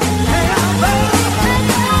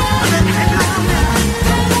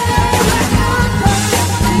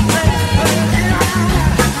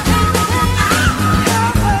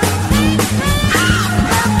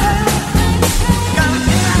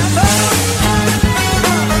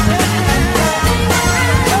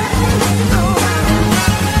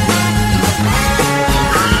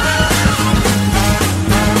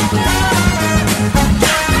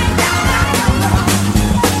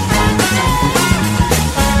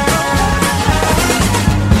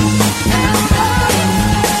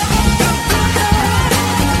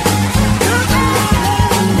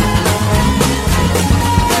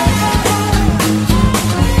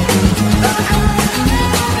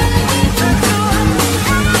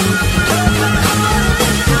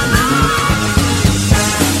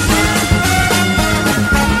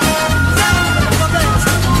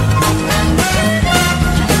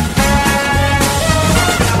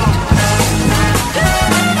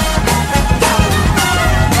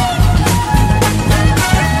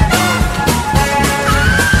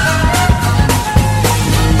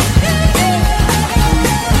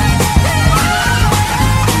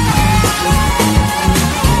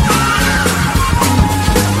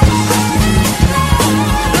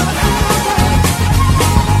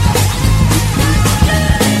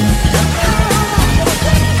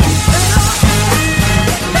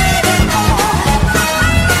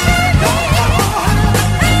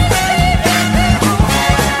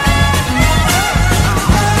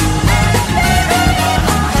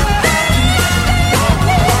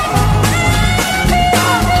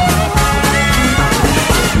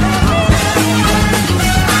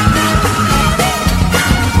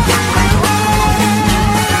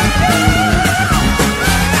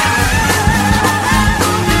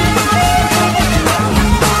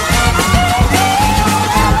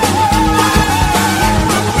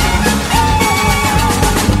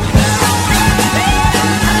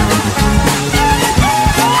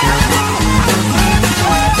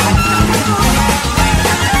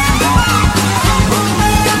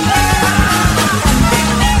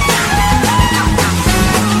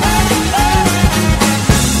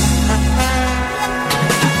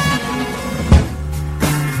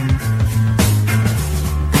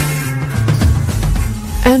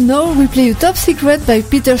 And now we play Top Secret by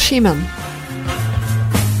Peter Shimon.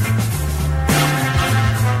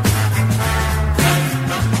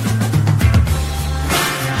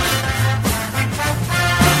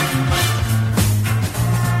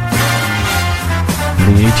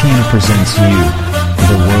 The A-Team presents you,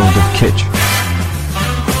 The World of Kitsch.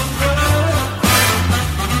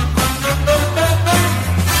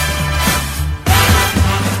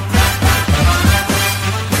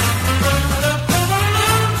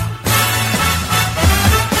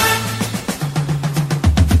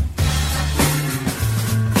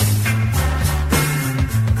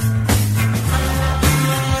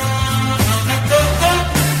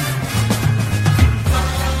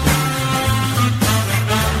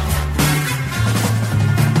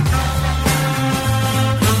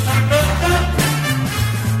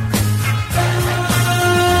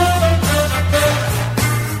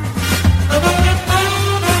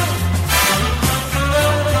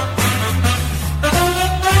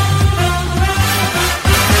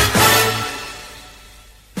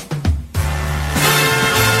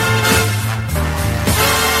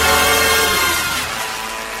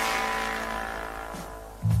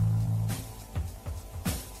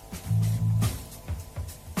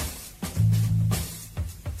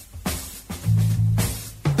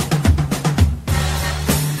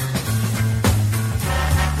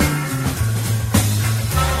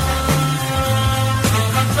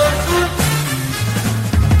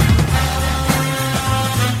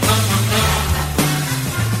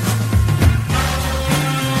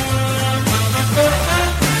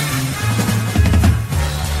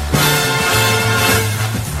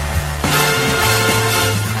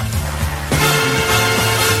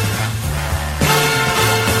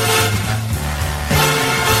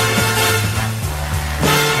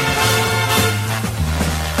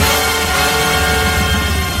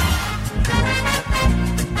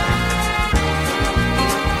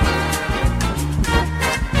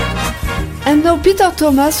 And now Peter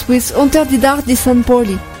Thomas with Unter die Dach di St.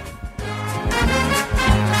 Pauli.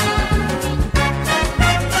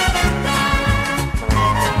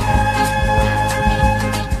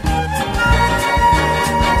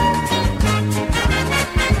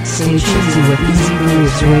 Stay cheesy with Easy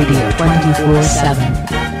Grooves Radio 24/7.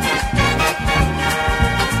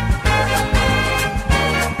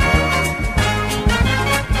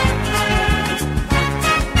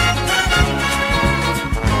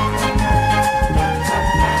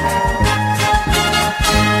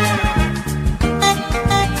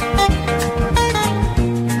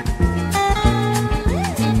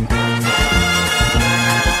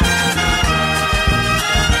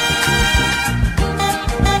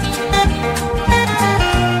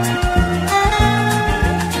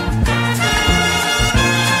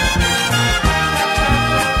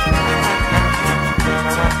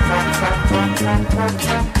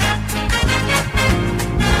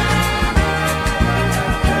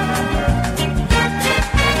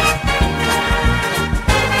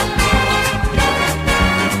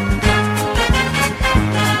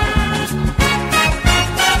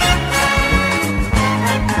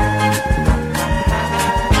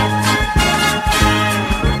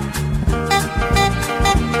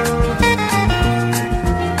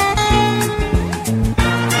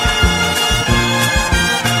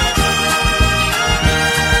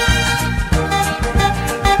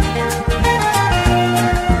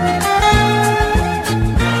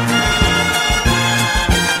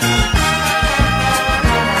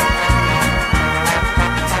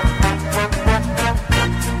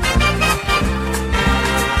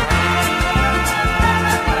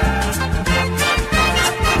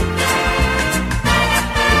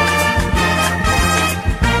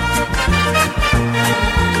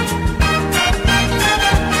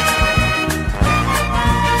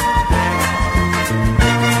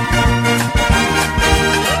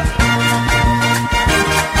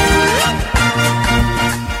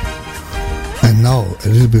 A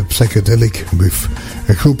little bit psychedelic with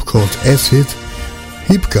a group called Acid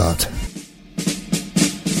Hipgard.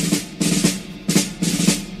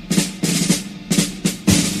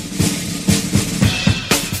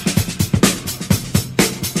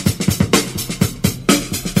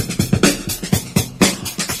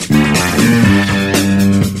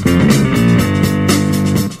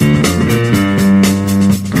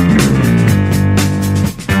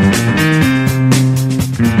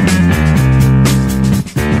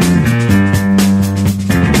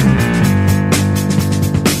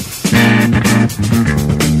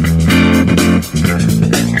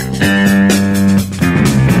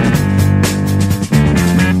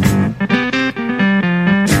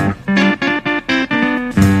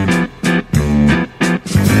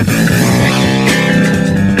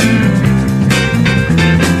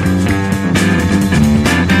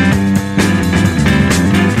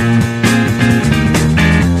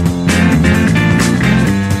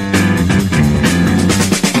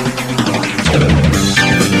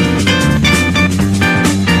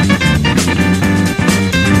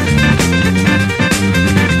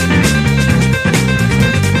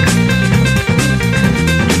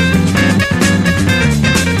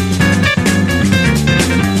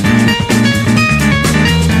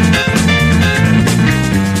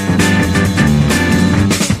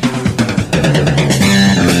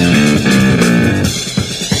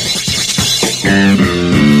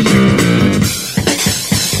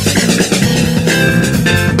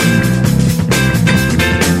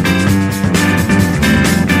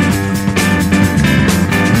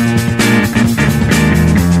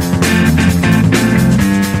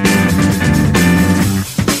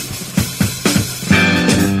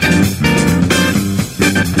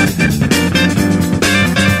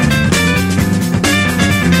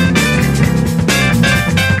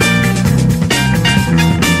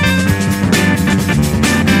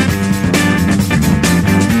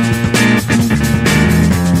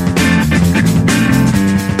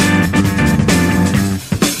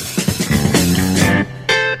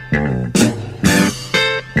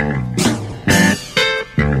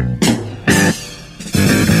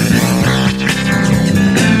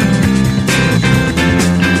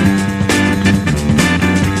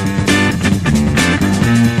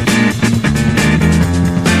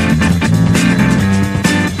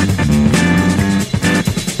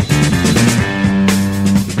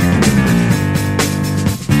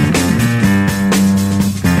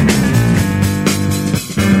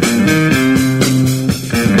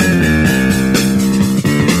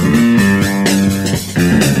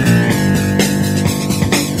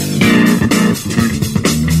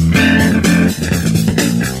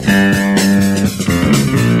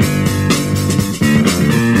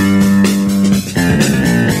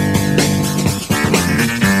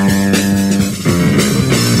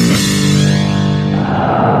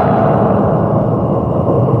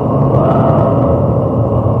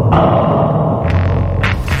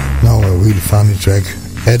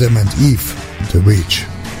 Adam and Eve, The Witch.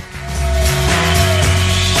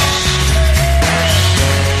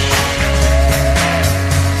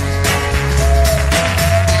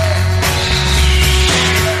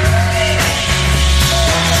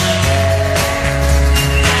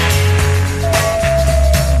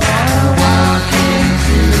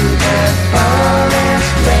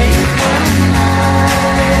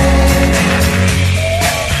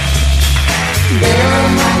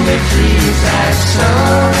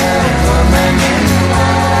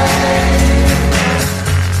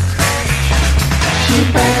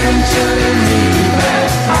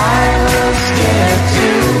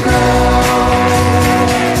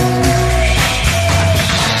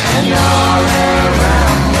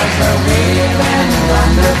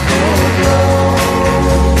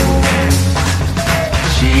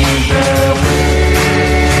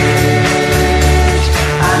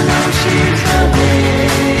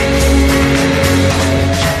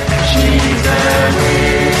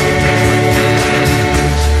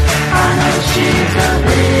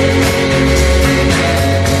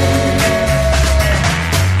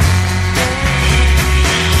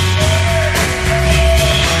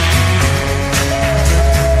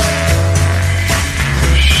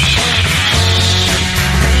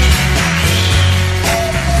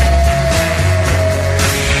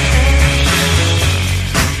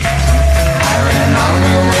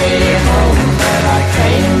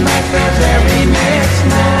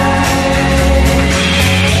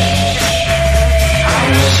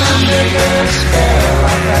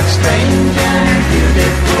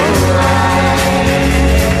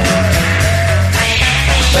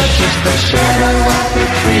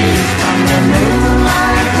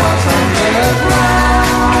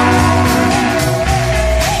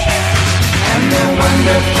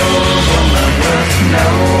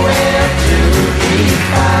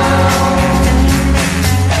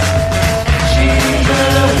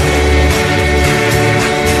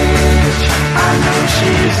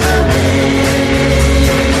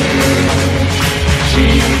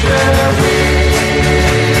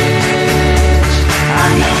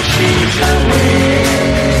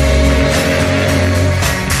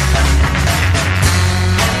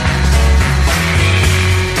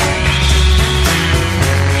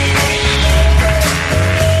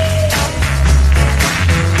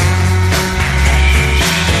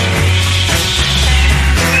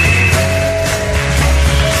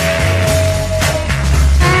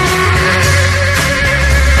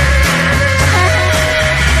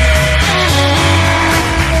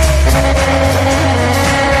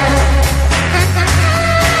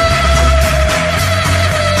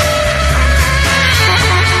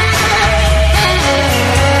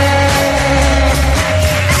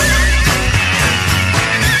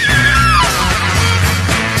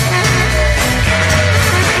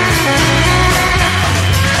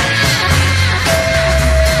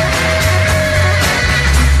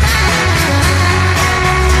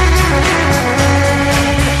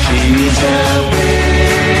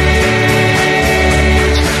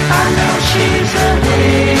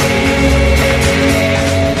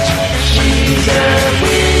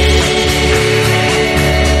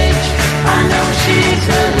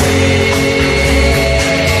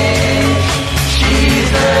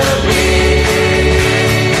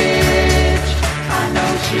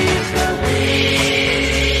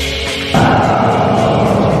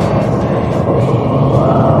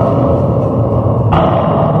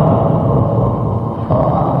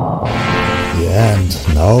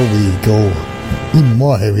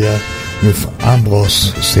 more heavier with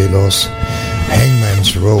Ambrose Celos,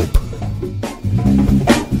 Hangman's Rope.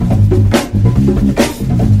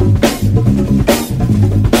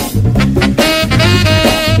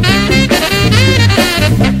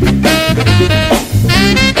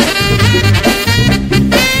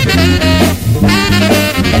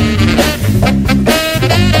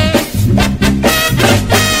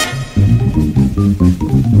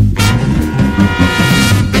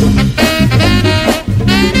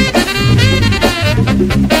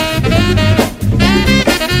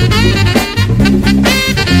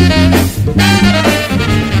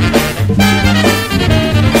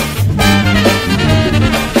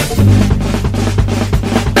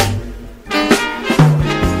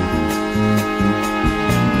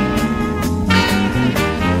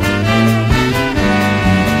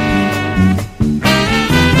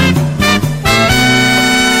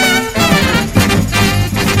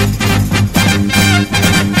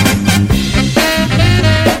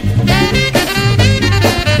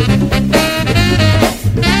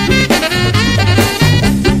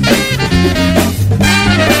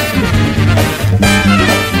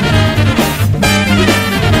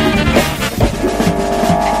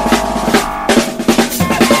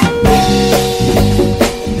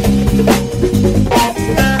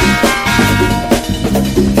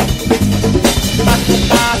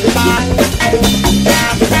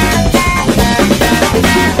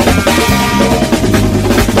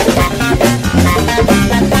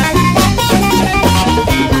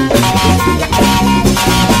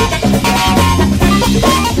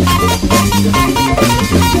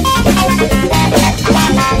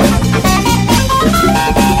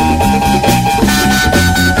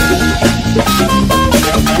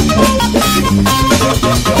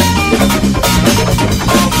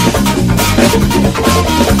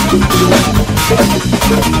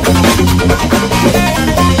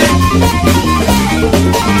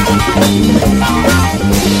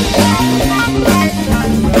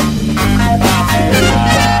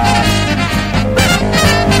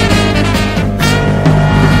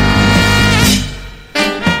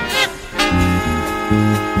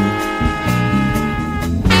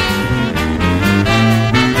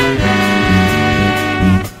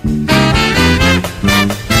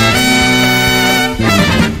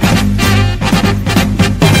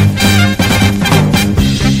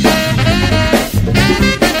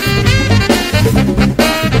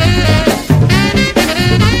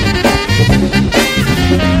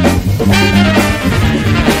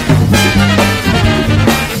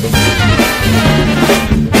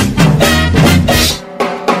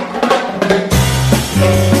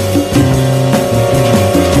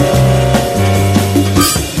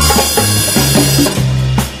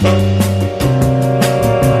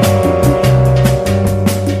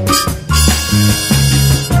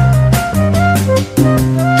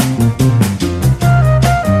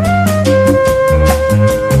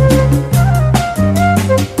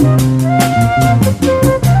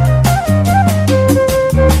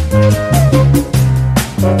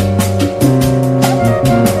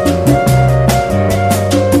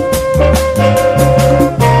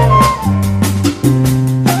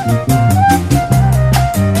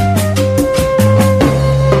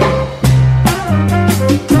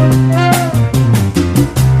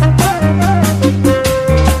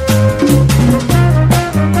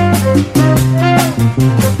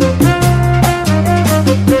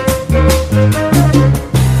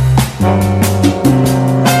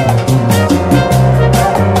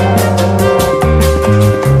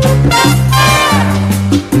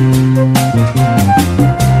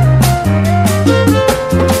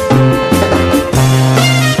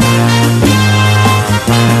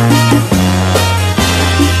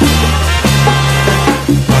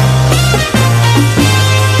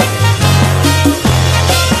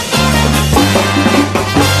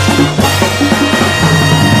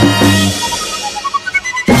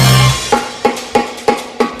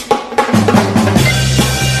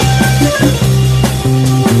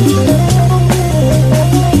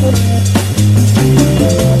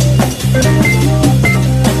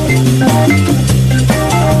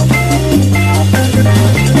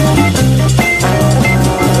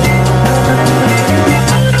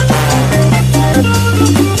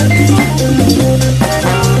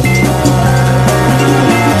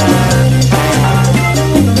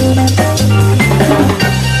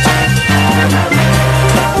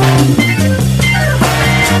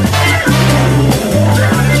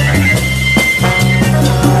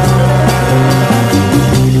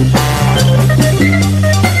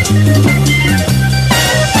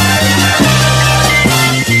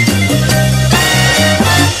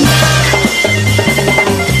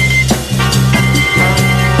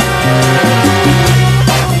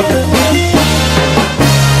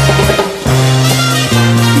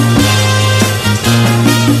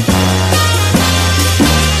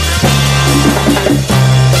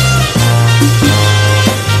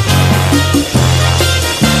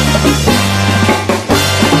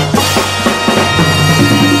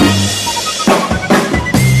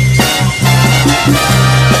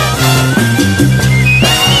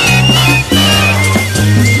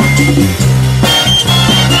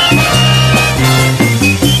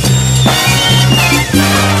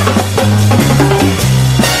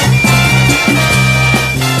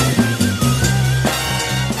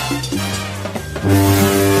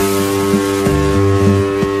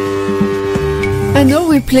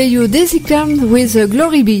 play you Daisy Clown with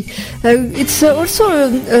Glory Be. It's also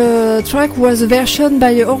a track was a version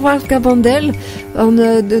by Orwald Gabandel on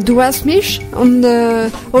Dua Smith on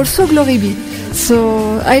also Glory Be.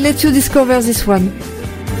 So I let you discover this one.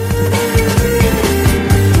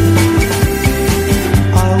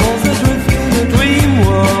 I was adrift in a dream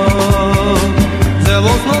world. There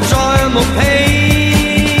was no joy and no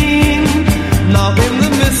pain. Now in the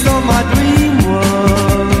midst of my dream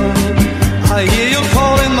world, I hear you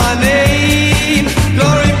calling my name.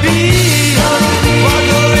 Glory be, why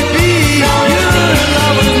glory be, you're in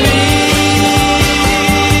love with me.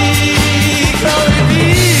 Glory be,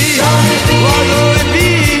 why glory be,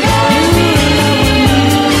 you're in love with me.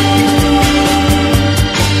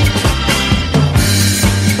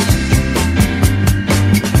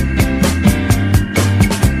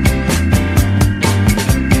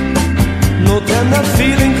 No tender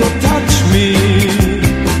feeling could touch me.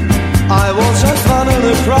 I was just one in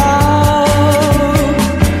the crowd.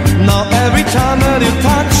 Now every time that you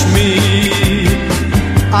touch me,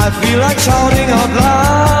 I feel like shouting out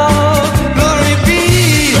loud. Glory be,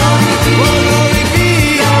 oh glory be,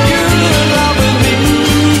 you're in love with me.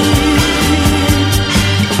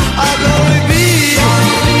 Glory be, you're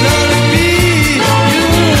in love with me.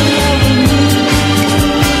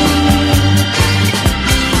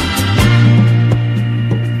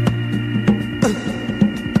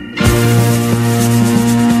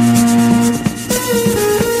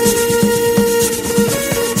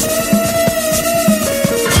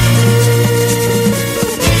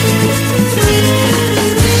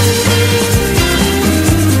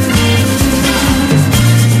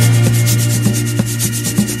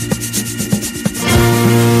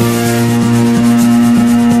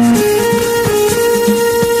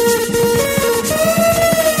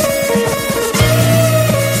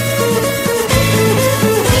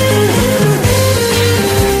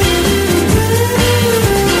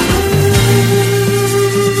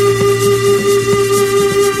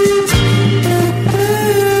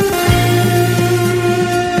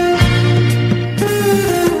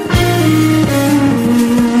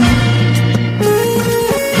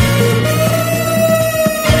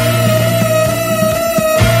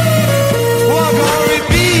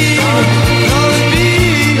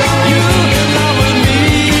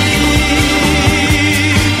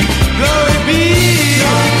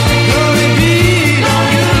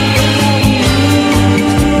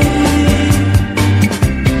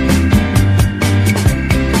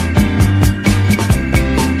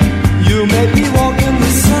 You made me walk in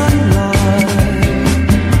the sunlight.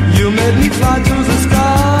 You made me fly to the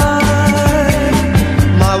sky.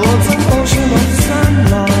 My world's an ocean of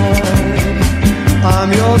sunlight. I'm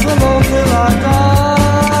yours alone till I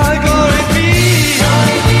die. Glory be,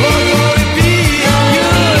 oh glory be, you're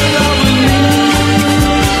in love with me.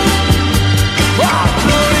 Wow,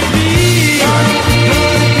 glory be, you're in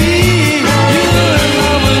love with me.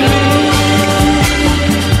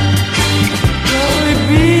 Glory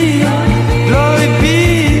be. Glory be,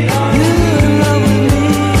 you're in love with me.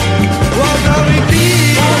 Well, glory be,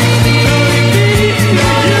 you're in love with me.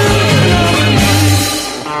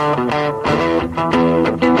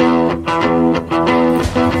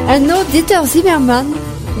 And now Dieter Zimmermann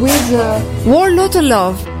with Whole Lotta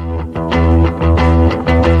Love.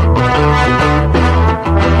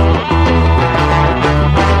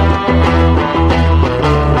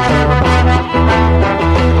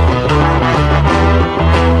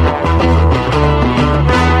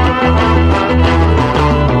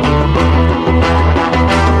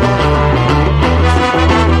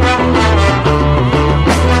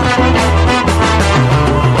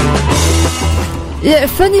 Yeah,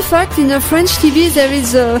 funny fact, in a French TV there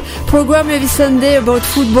is a program every Sunday about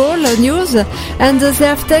football news, and they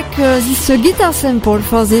have taken this guitar sample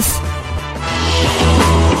for this.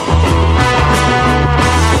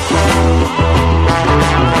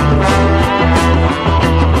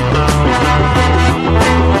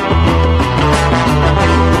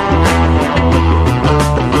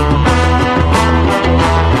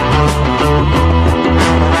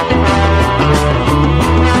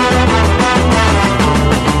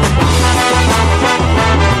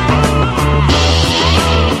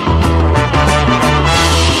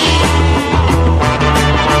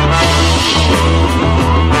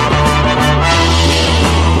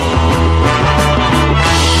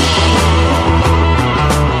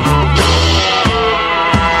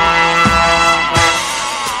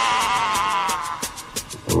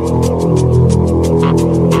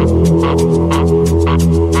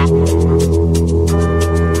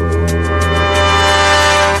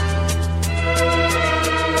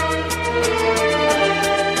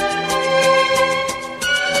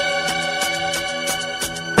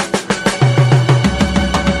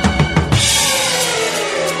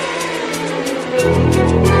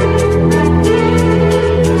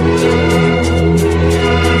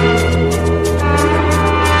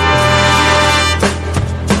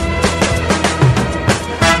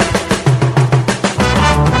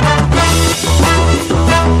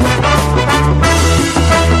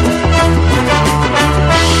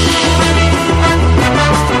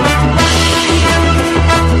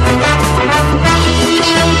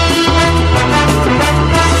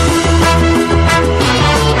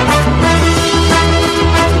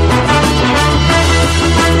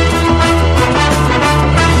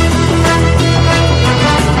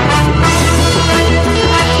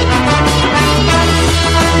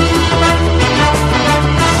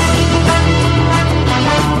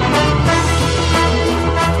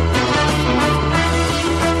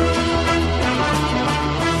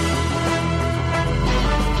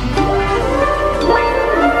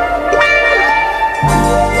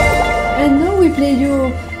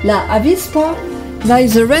 La Avispa by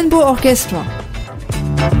the Rainbow Orchestra.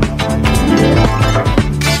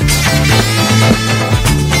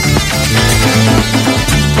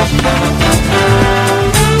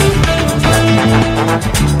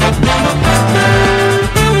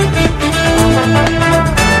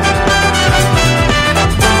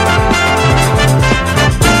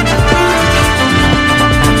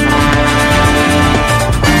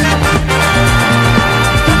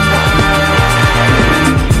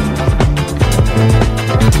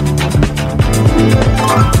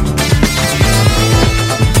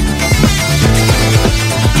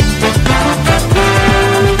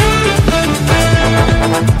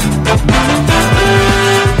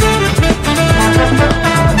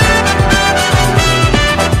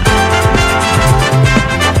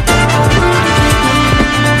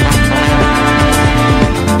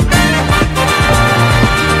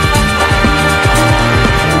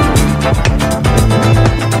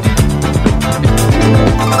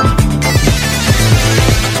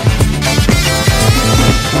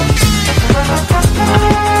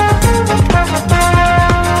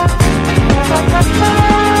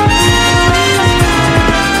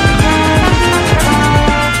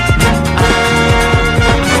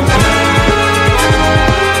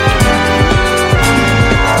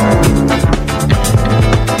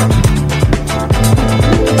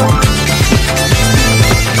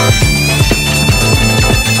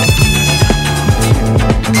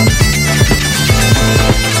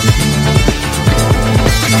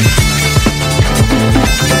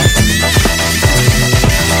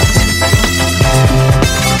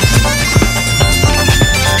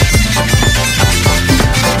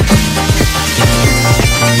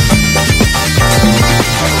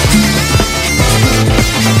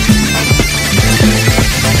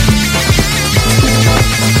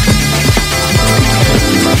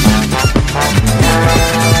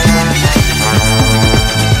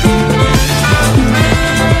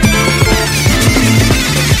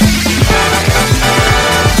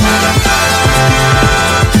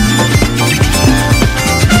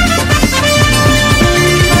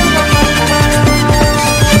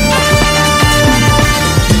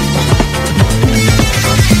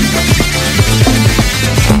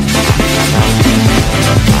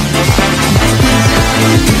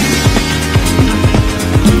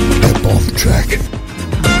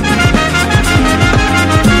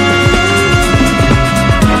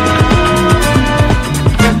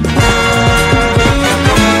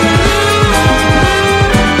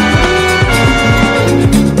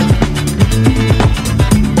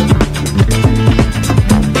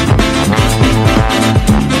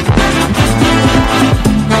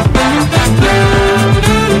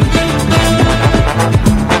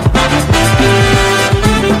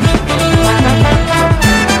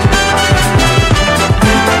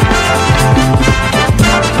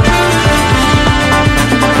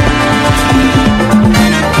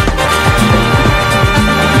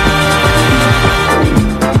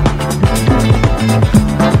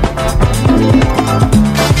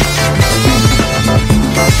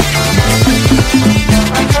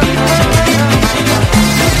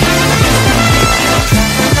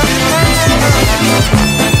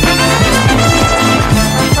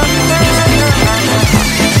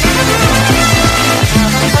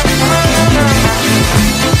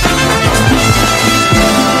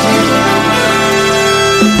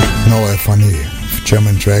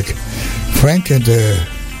 German track. Frank and the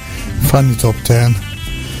funny top 10.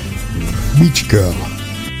 Beach Girl.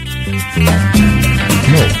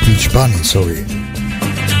 No, Beach Bunny, sorry.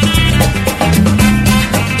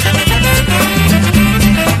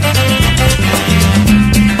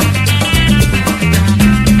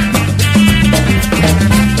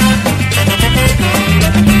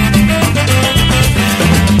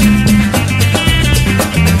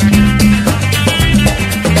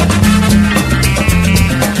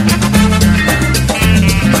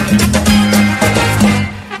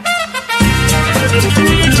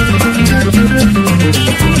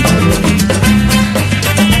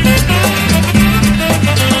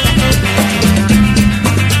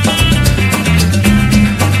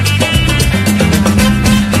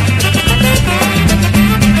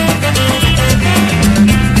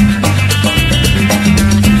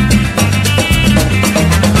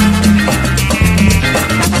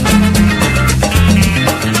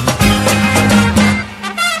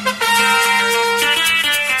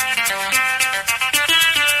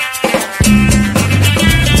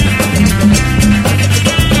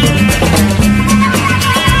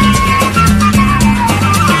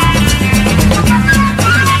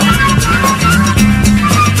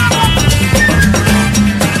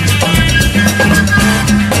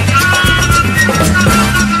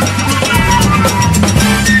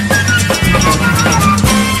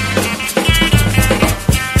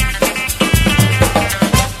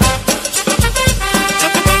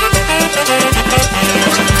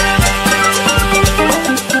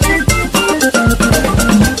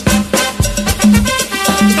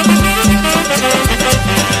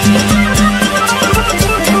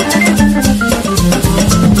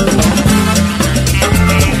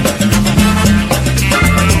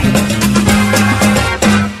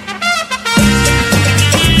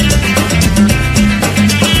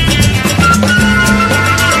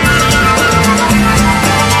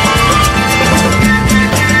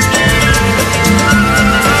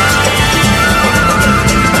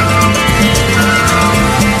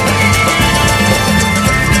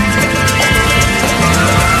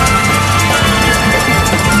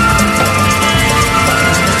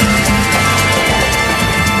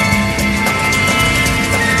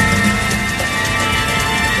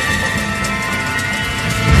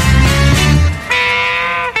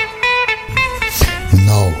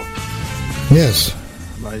 Yes,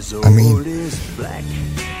 I mean,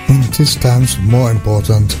 in these times more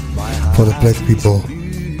important for the black people,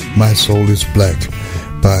 My Soul is Black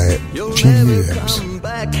by Gene Williams.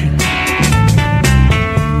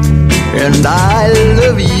 And I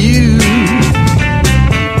love you.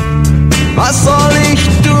 Was soll ich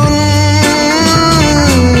tun?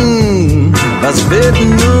 Was wird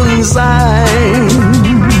nun sein?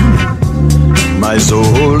 My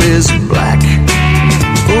soul is black.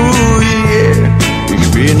 Oh yeah, ich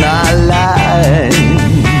bin allein.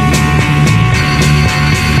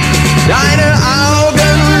 Deine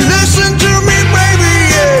Augen, listen to me, baby,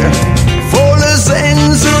 yeah. Volle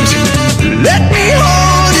Sehnsucht, let me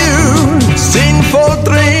hold you. Sing vor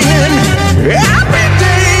Tränen, every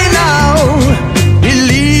day now. Die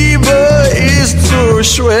Liebe ist so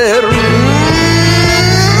schwer.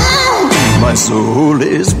 My soul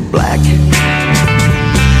is black.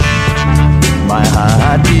 My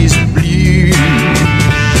heart is blue.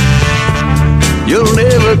 You'll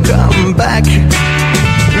never come back.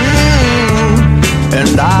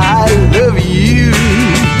 And I love you.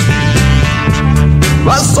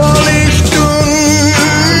 Was soll ich tun?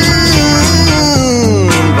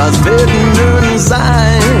 Was wird nun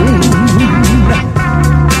sein?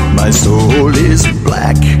 My soul is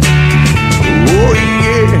black. Oh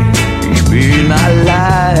yeah, ich bin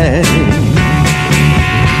allein.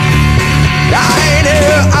 Deine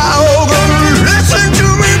Augen, listen to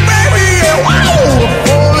me, baby, wow.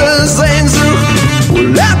 Volle Sehnsucht,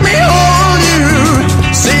 let me hold you.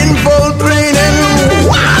 Sinnvoll Tränen,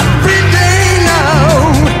 every day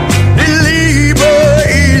now. Die Liebe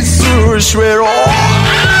ist so schwer, oh.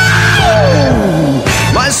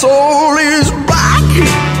 My soul is black,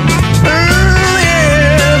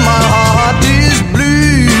 yeah, my heart is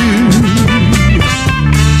blue.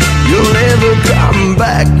 You'll never come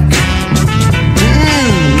back.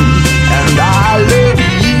 And I love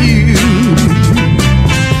you.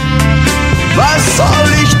 Was soll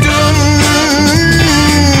ich tun?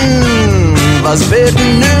 Was wird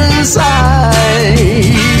nun sein?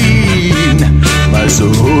 My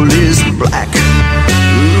soul is black.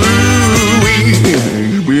 Ooh,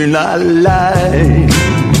 ich bin allein.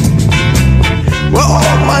 Oh,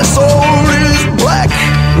 my soul is black.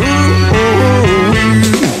 Ooh,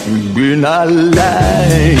 ich bin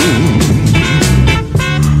allein.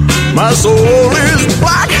 My soul is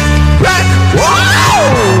black, black, wow!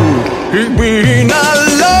 Ich bin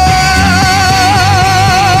allein.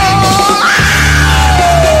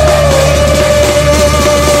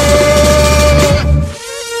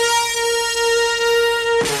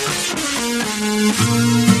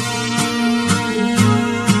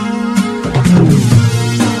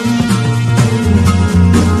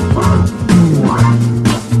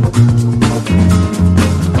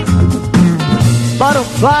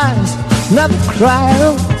 Butterflies never cry.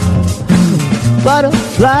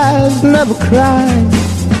 Butterflies never cry.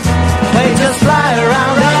 They just fly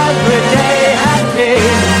around every day, happy,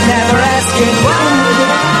 never asking why.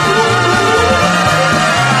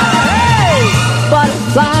 Hey!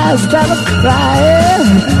 Butterflies never cry.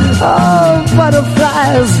 Oh,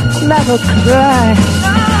 butterflies never cry.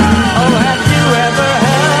 Oh, have you ever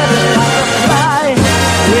heard a butterfly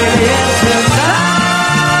really into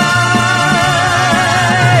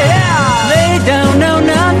don't know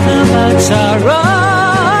nothing about sorrow.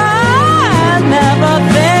 I never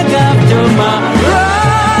think of tomorrow.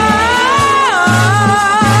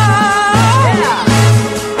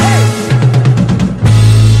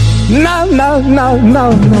 No, no, no, no,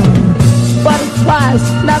 no. Butterflies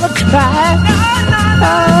never cry.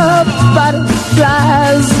 Oh,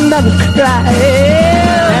 butterflies never cry.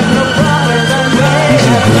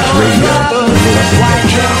 Easy Groups Radio,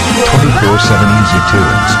 Real 24/7 Easy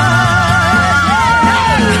Tunes.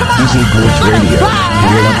 Easy Groups Radio,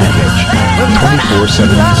 Real Up and Pitch,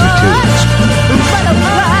 24/7 Easy Tunes.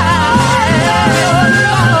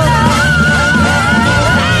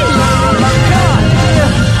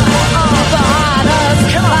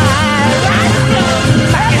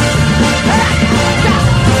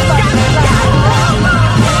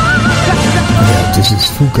 Yeah, this is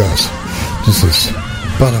Fugas. This is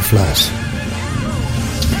Butterflies.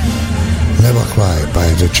 Never Cry by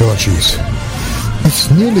the Georgies. It's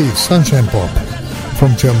nearly Sunshine Pop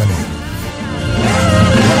from Germany.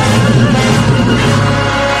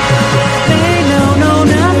 They don't know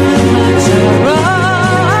nothing about sorrow.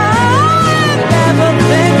 Never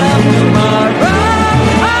think of tomorrow.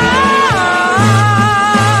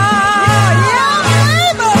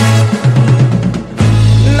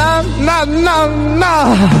 No, no, no, no.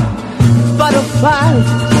 Butterflies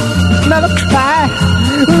never cry.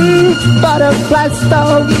 Butterflies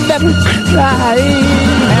don't never cry.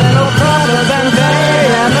 And no trouble than they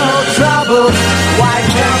and no trouble. Why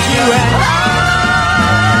can't you and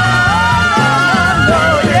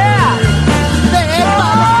oh yeah, they're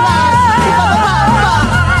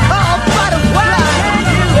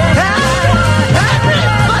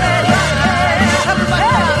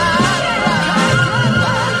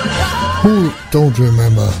Who don't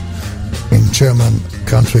remember in German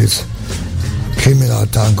countries Criminal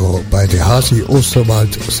Tango by the Hasi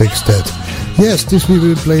Osterwald Sextet? Yes, this we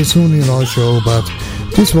will play soon in our show, but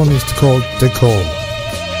this one is called The Call.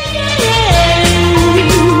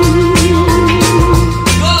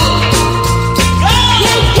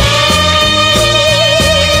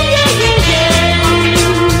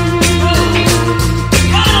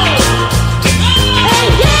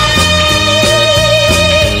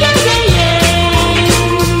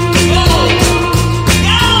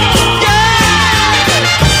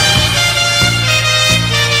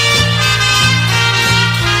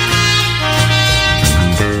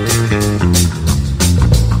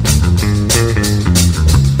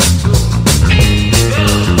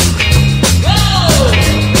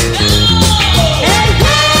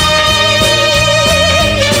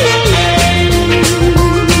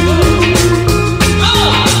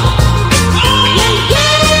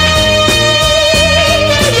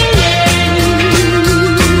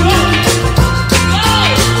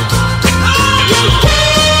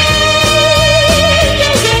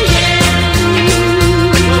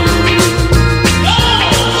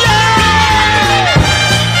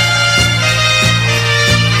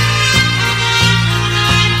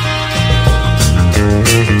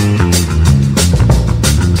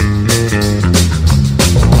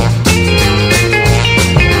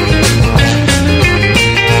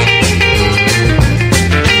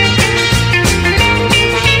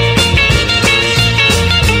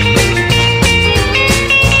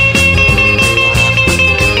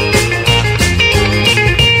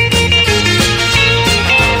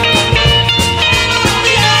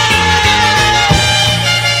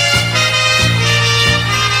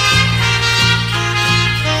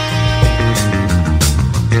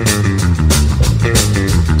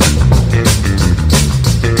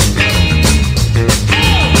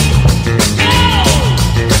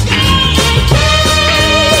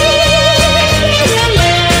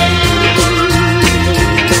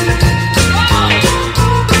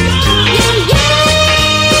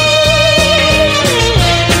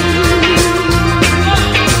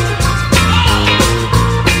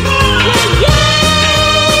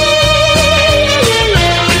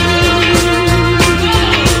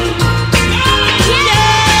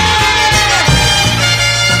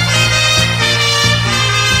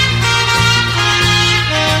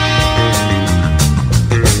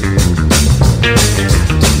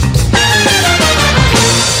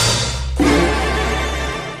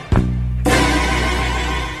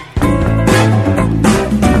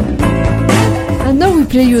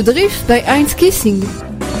 Play You Drift by Heinz Kissing. The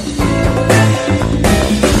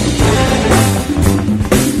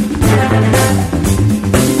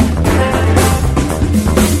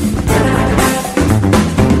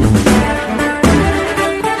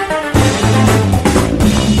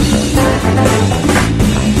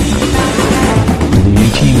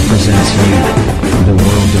A-Team presents you, The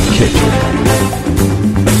World of Kitchen.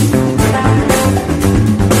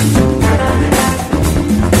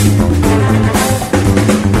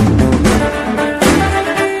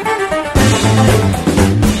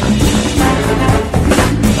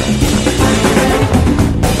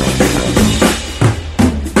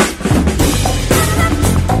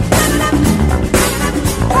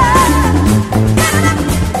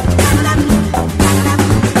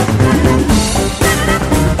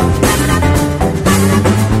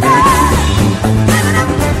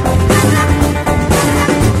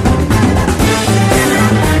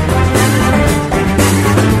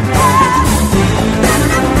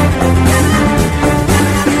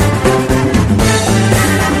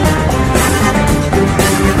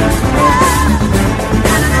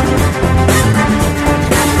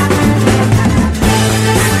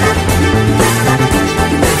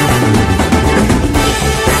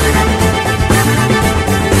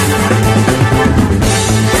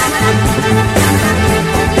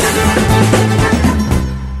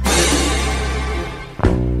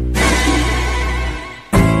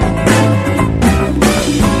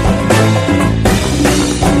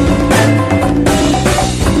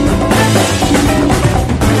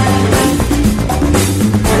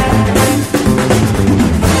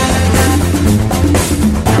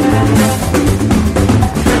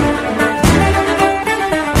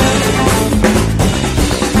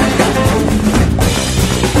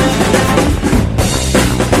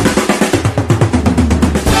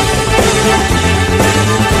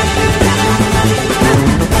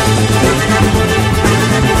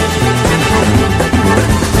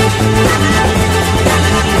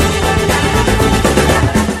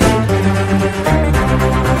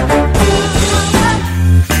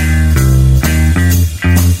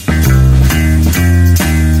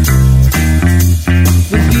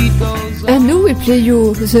 play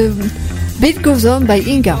you The Beat Goes On by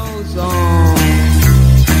Inga.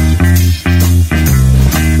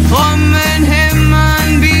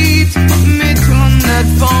 Trommelhämmernbeat mit 100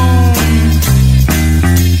 Phone.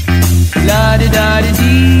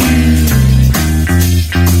 La-di-da-di-di,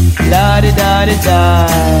 la-di-da-di-da.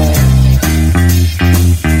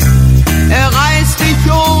 Er reißt dich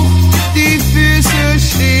hoch, die Füße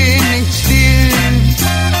stehen nicht still.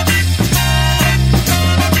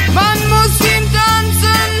 Man muss ihn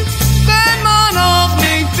tanzen, wenn man auch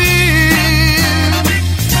nicht will.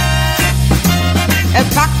 Er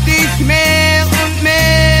packt dich mehr und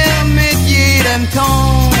mehr mit jedem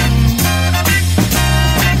Ton.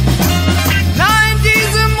 Nein,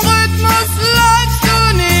 diesem Rhythmus läufst du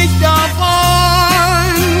nicht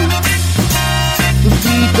davon. The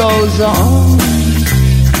beat goes on.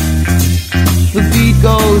 The beat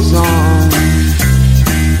goes on.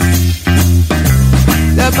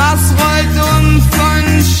 Der Bass rollt von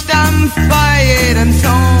Stampf bei jedem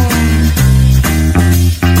Ton.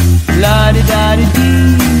 La-di-da-di-di,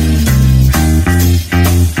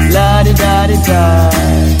 la-di-da-di-da.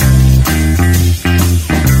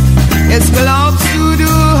 Jetzt glaubst du,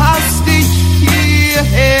 du hast dich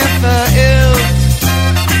hierher verirrt.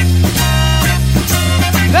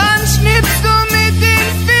 Dann schnippst du mit den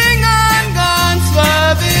Fingern ganz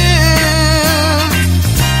verwirrt.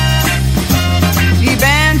 Die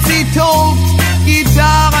Band, sie tobt,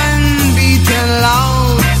 Gitarren bieten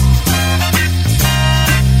laut.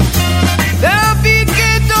 Der Beat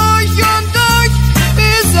geht durch und durch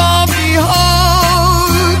bis auf die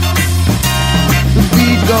Haut. The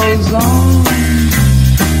beat goes on.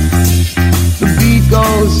 The beat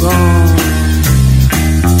goes on.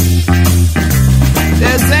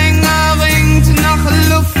 Der Sänger ringt nach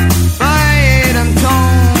Luft bei jedem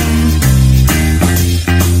Ton.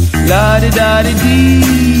 La-di-da-di-di,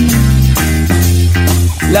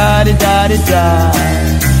 la-di-da-di-da.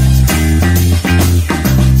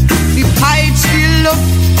 Sie peitscht die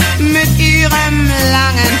Luft mit ihrem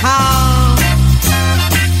langen Haar.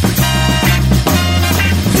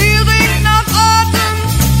 Sie ringt nach Atem,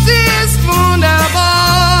 sie ist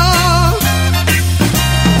wunderbar.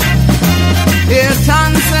 Wir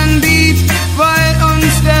tanzen Beat, weil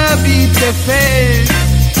uns der Beat gefällt.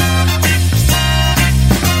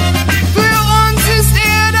 Für uns ist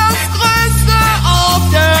er das Größte auf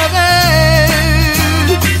der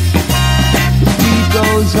Welt. The beat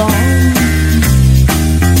goes on.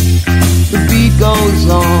 The beat goes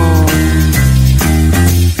on.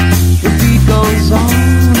 The beat goes on.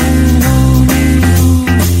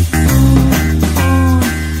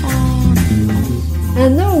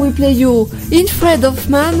 And now we play you In Fred of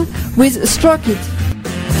Man with Struck It.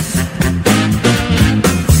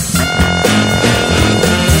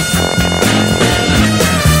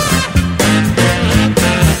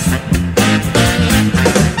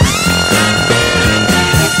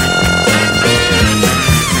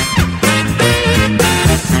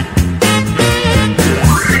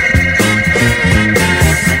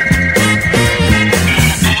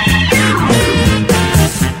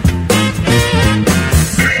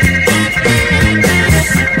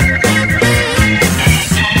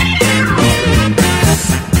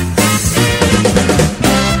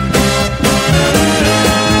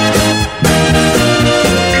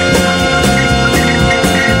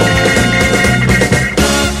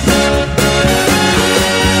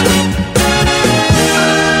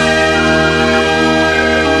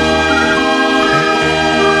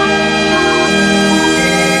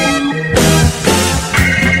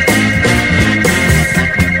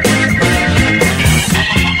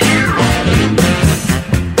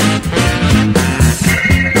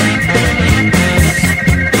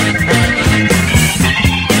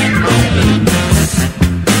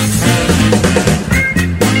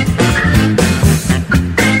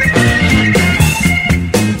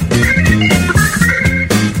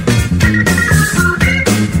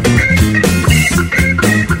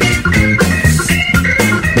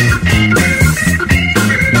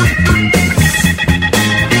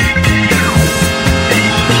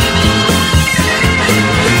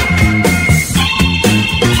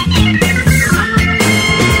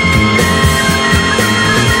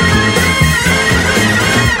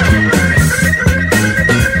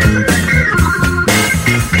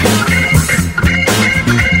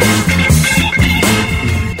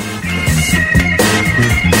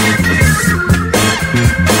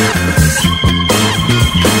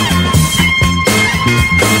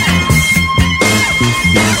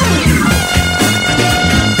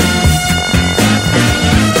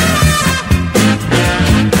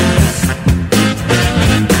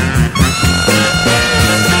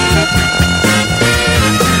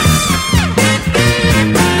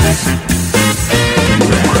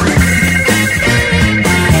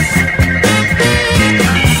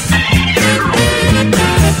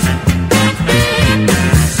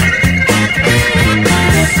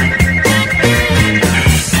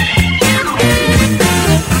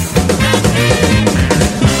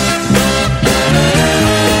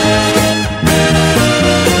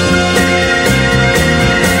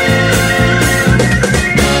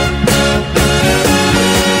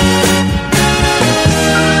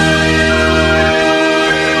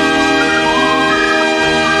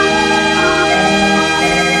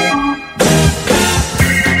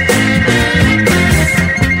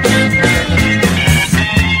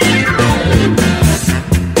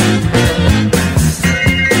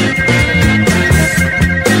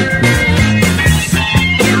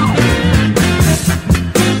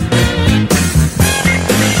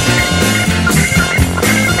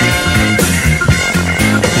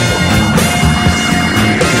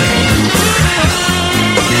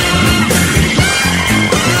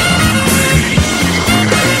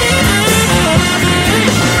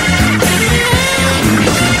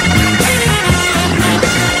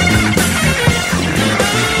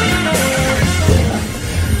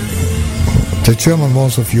 The German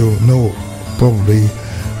ones of you know probably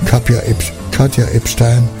Katja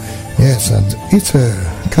Epstein. Yes, and it's a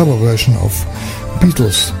cover version of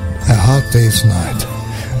Beatles, A Hard Day's Night.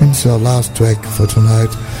 And it's our last track for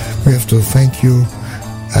tonight. We have to thank you.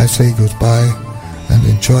 I say goodbye and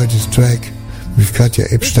enjoy this track with Katja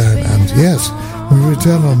Epstein. And yes, we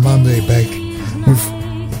return on Monday back with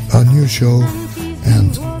our new show.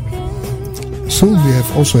 And soon we have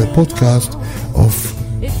also a podcast of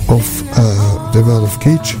the World of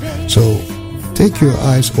Kitsch. So take your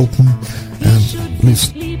eyes open and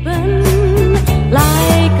listen.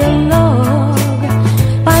 Like a log,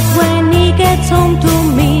 but when he gets home to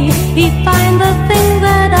me, he finds the thing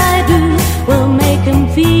that I do will make him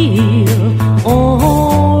feel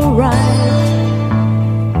alright.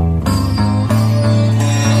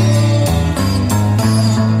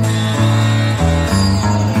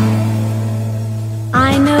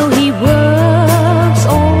 I know he works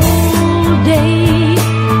all day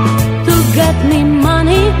to get me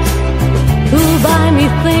money, to buy me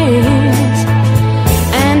things,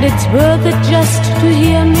 and it's worth it just to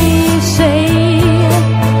hear me say,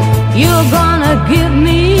 you're gonna give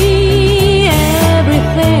me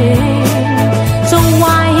everything. So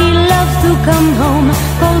why he loves to come home,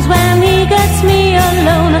 'cause when he gets me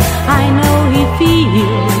alone, I know he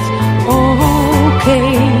feels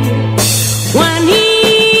okay. When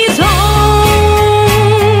he's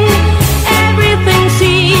home, everything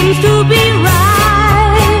seems to be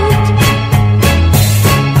right.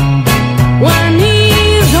 When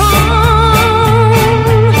he's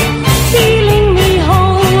home, feeling me,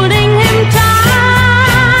 holding him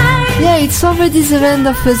tight. Yeah, it's already the end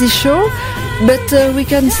of this show, but we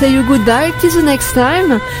can say you goodbye till the next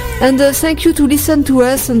time. And thank you to listen to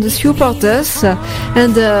us and support us.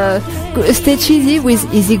 And stay cheesy with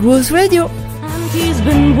Easy Grooves Radio. He's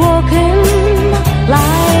been walking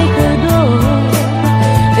like a dog.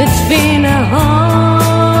 It's been a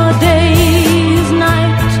hard day's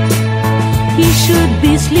night. He should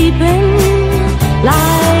be sleeping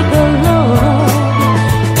like a log.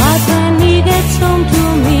 But when he gets home to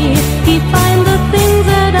me, he finds the things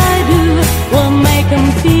that I do will make him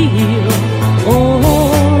feel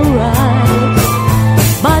alright.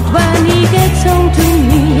 But when he gets home to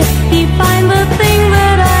me, he finds the thing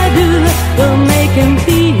that I do will make him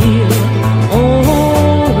feel alright.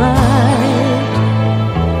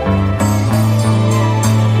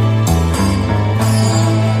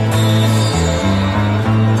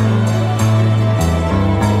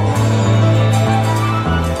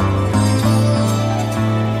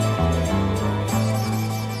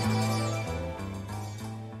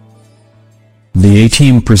 The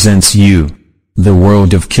A-Team presents you, The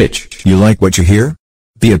World of Kitsch. You like what you hear?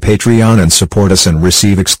 Be a Patreon and support us and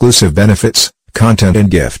receive exclusive benefits, content and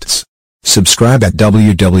gifts. Subscribe at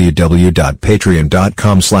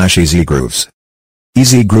www.patreon.com/easygrooves.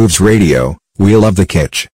 Easy Grooves Radio, we love the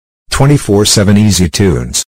kitsch. 24/7 easy tunes.